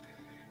stuff,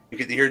 you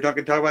get to hear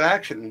Duncan talk about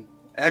action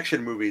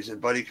movies and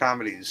buddy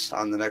comedies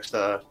on the next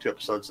 2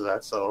 episodes of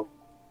that. So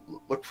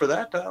look for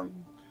that.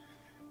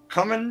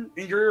 Come in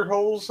your ear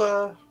holes.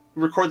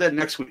 Record that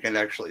next weekend,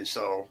 actually.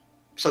 So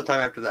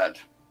sometime after that.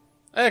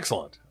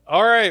 Excellent.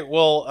 All right.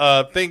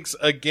 Well, thanks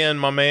again,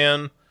 my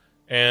man.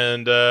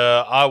 And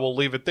I will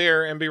leave it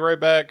there and be right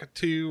back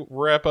to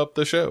wrap up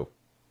the show.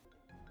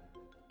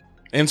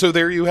 And so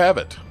there you have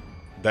it.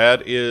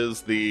 That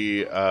is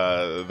the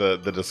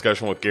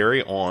discussion with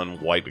Gary on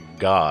White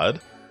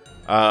God.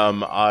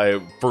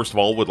 I first of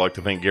all would like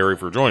to thank Gary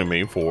for joining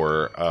me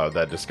for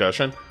that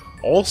discussion.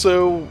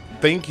 Also,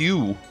 thank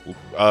you,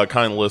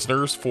 kind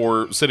listeners,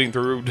 for sitting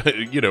through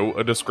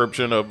a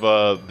description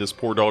of this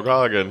poor dog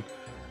Hagen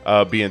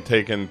being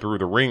taken through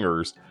the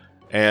ringers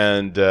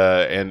and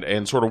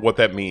sort of what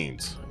that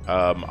means.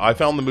 I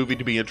found the movie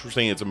to be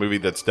interesting. It's a movie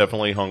that's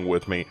definitely hung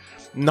with me.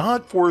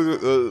 Not for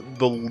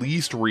the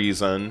least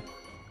reason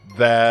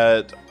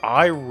that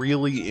I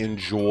really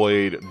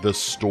enjoyed the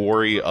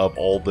story of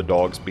all the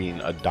dogs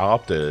being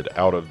adopted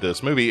out of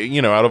this movie.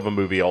 Out of a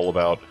movie all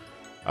about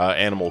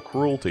animal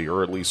cruelty,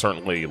 or at least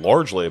certainly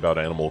largely about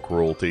animal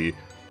cruelty.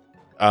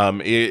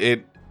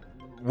 It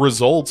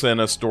results in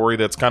a story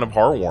that's kind of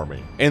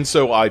heartwarming. And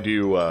so I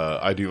do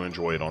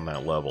enjoy it on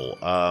that level.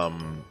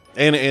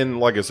 And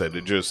like I said,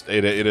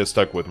 it has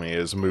stuck with me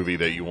as a movie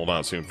that you will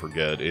not soon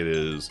forget. It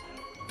is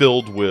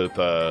filled with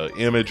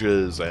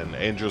images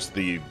and just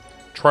the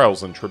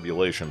trials and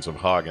tribulations of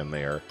Hagen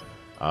there.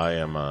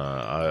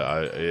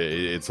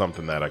 It's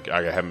something that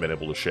I haven't been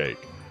able to shake.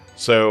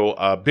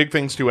 So big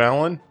thanks to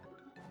Alan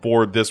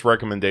for this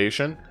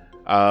recommendation.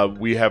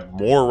 We have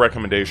more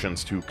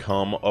recommendations to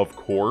come, of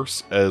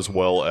course, as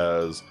well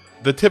as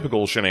the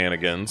typical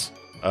shenanigans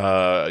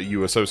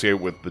you associate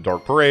with the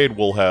Dark Parade.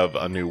 We'll have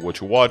a new What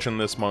You Watching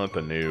this month,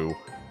 a new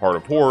Heart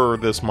of Horror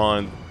this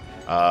month,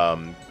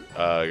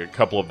 a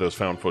couple of those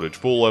found footage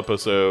full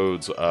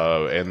episodes,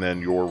 and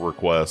then your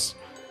requests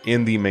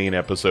in the main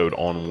episode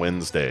on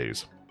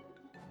Wednesdays.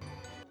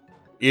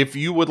 If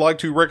you would like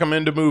to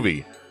recommend a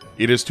movie,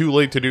 it is too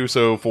late to do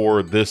so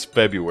for this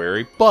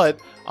February, but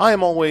I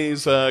am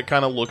always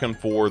kind of looking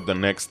for the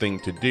next thing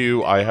to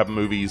do. I have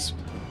movies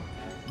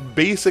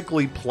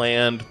basically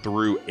planned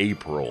through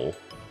April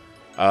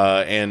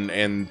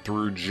and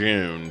through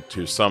June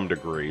to some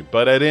degree.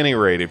 But at any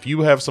rate, if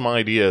you have some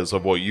ideas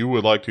of what you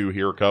would like to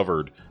hear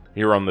covered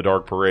here on the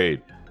Dark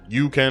Parade,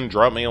 you can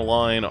drop me a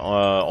line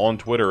on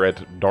Twitter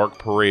at Dark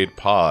Parade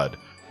Pod.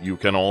 You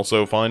can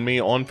also find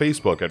me on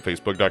Facebook at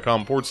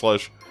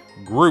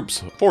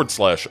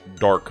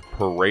facebook.com/groups/Dark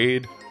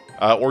Parade.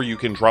 Or you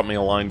can drop me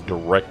a line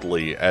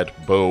directly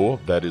at Bo,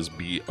 that is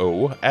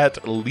B-O,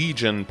 at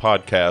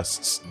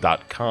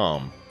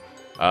legionpodcasts.com.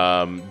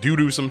 Due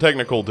to some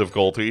technical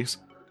difficulties,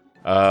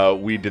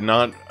 we did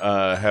not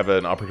have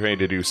an opportunity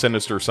to do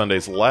Sinister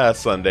Sundays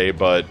last Sunday,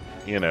 but,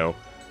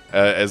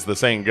 as the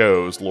saying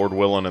goes, Lord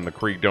willing and the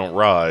creek don't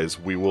rise,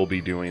 we will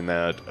be doing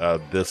that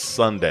this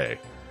Sunday.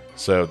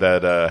 So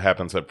that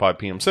happens at 5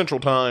 p.m. Central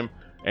Time,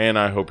 and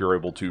I hope you're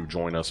able to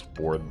join us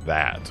for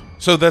that.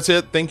 So that's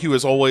it. Thank you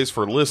as always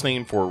for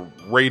listening, for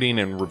rating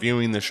and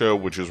reviewing the show,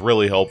 which is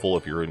really helpful.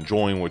 If you're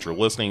enjoying what you're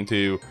listening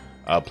to,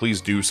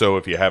 please do so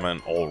if you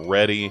haven't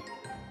already.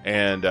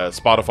 And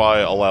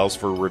Spotify allows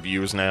for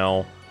reviews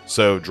now,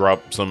 so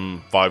drop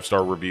some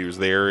 5-star reviews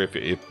there if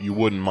you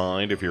wouldn't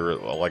mind. If you're,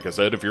 like I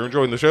said, if you're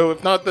enjoying the show.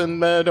 If not, then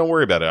don't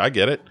worry about it. I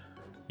get it.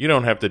 You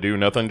don't have to do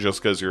nothing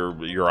just because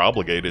you're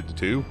obligated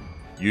to.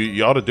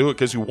 You ought to do it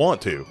because you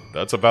want to.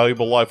 That's a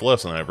valuable life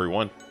lesson,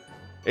 everyone.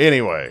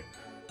 Anyway,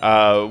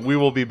 we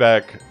will be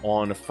back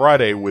on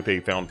Friday with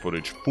a found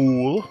footage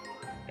full.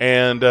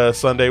 and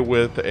Sunday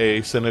with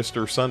a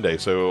Sinister Sunday.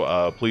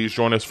 So please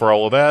join us for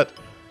all of that.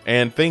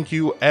 And thank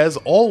you, as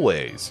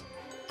always,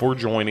 for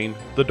joining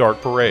the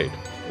Dark Parade.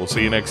 We'll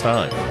see you next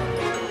time.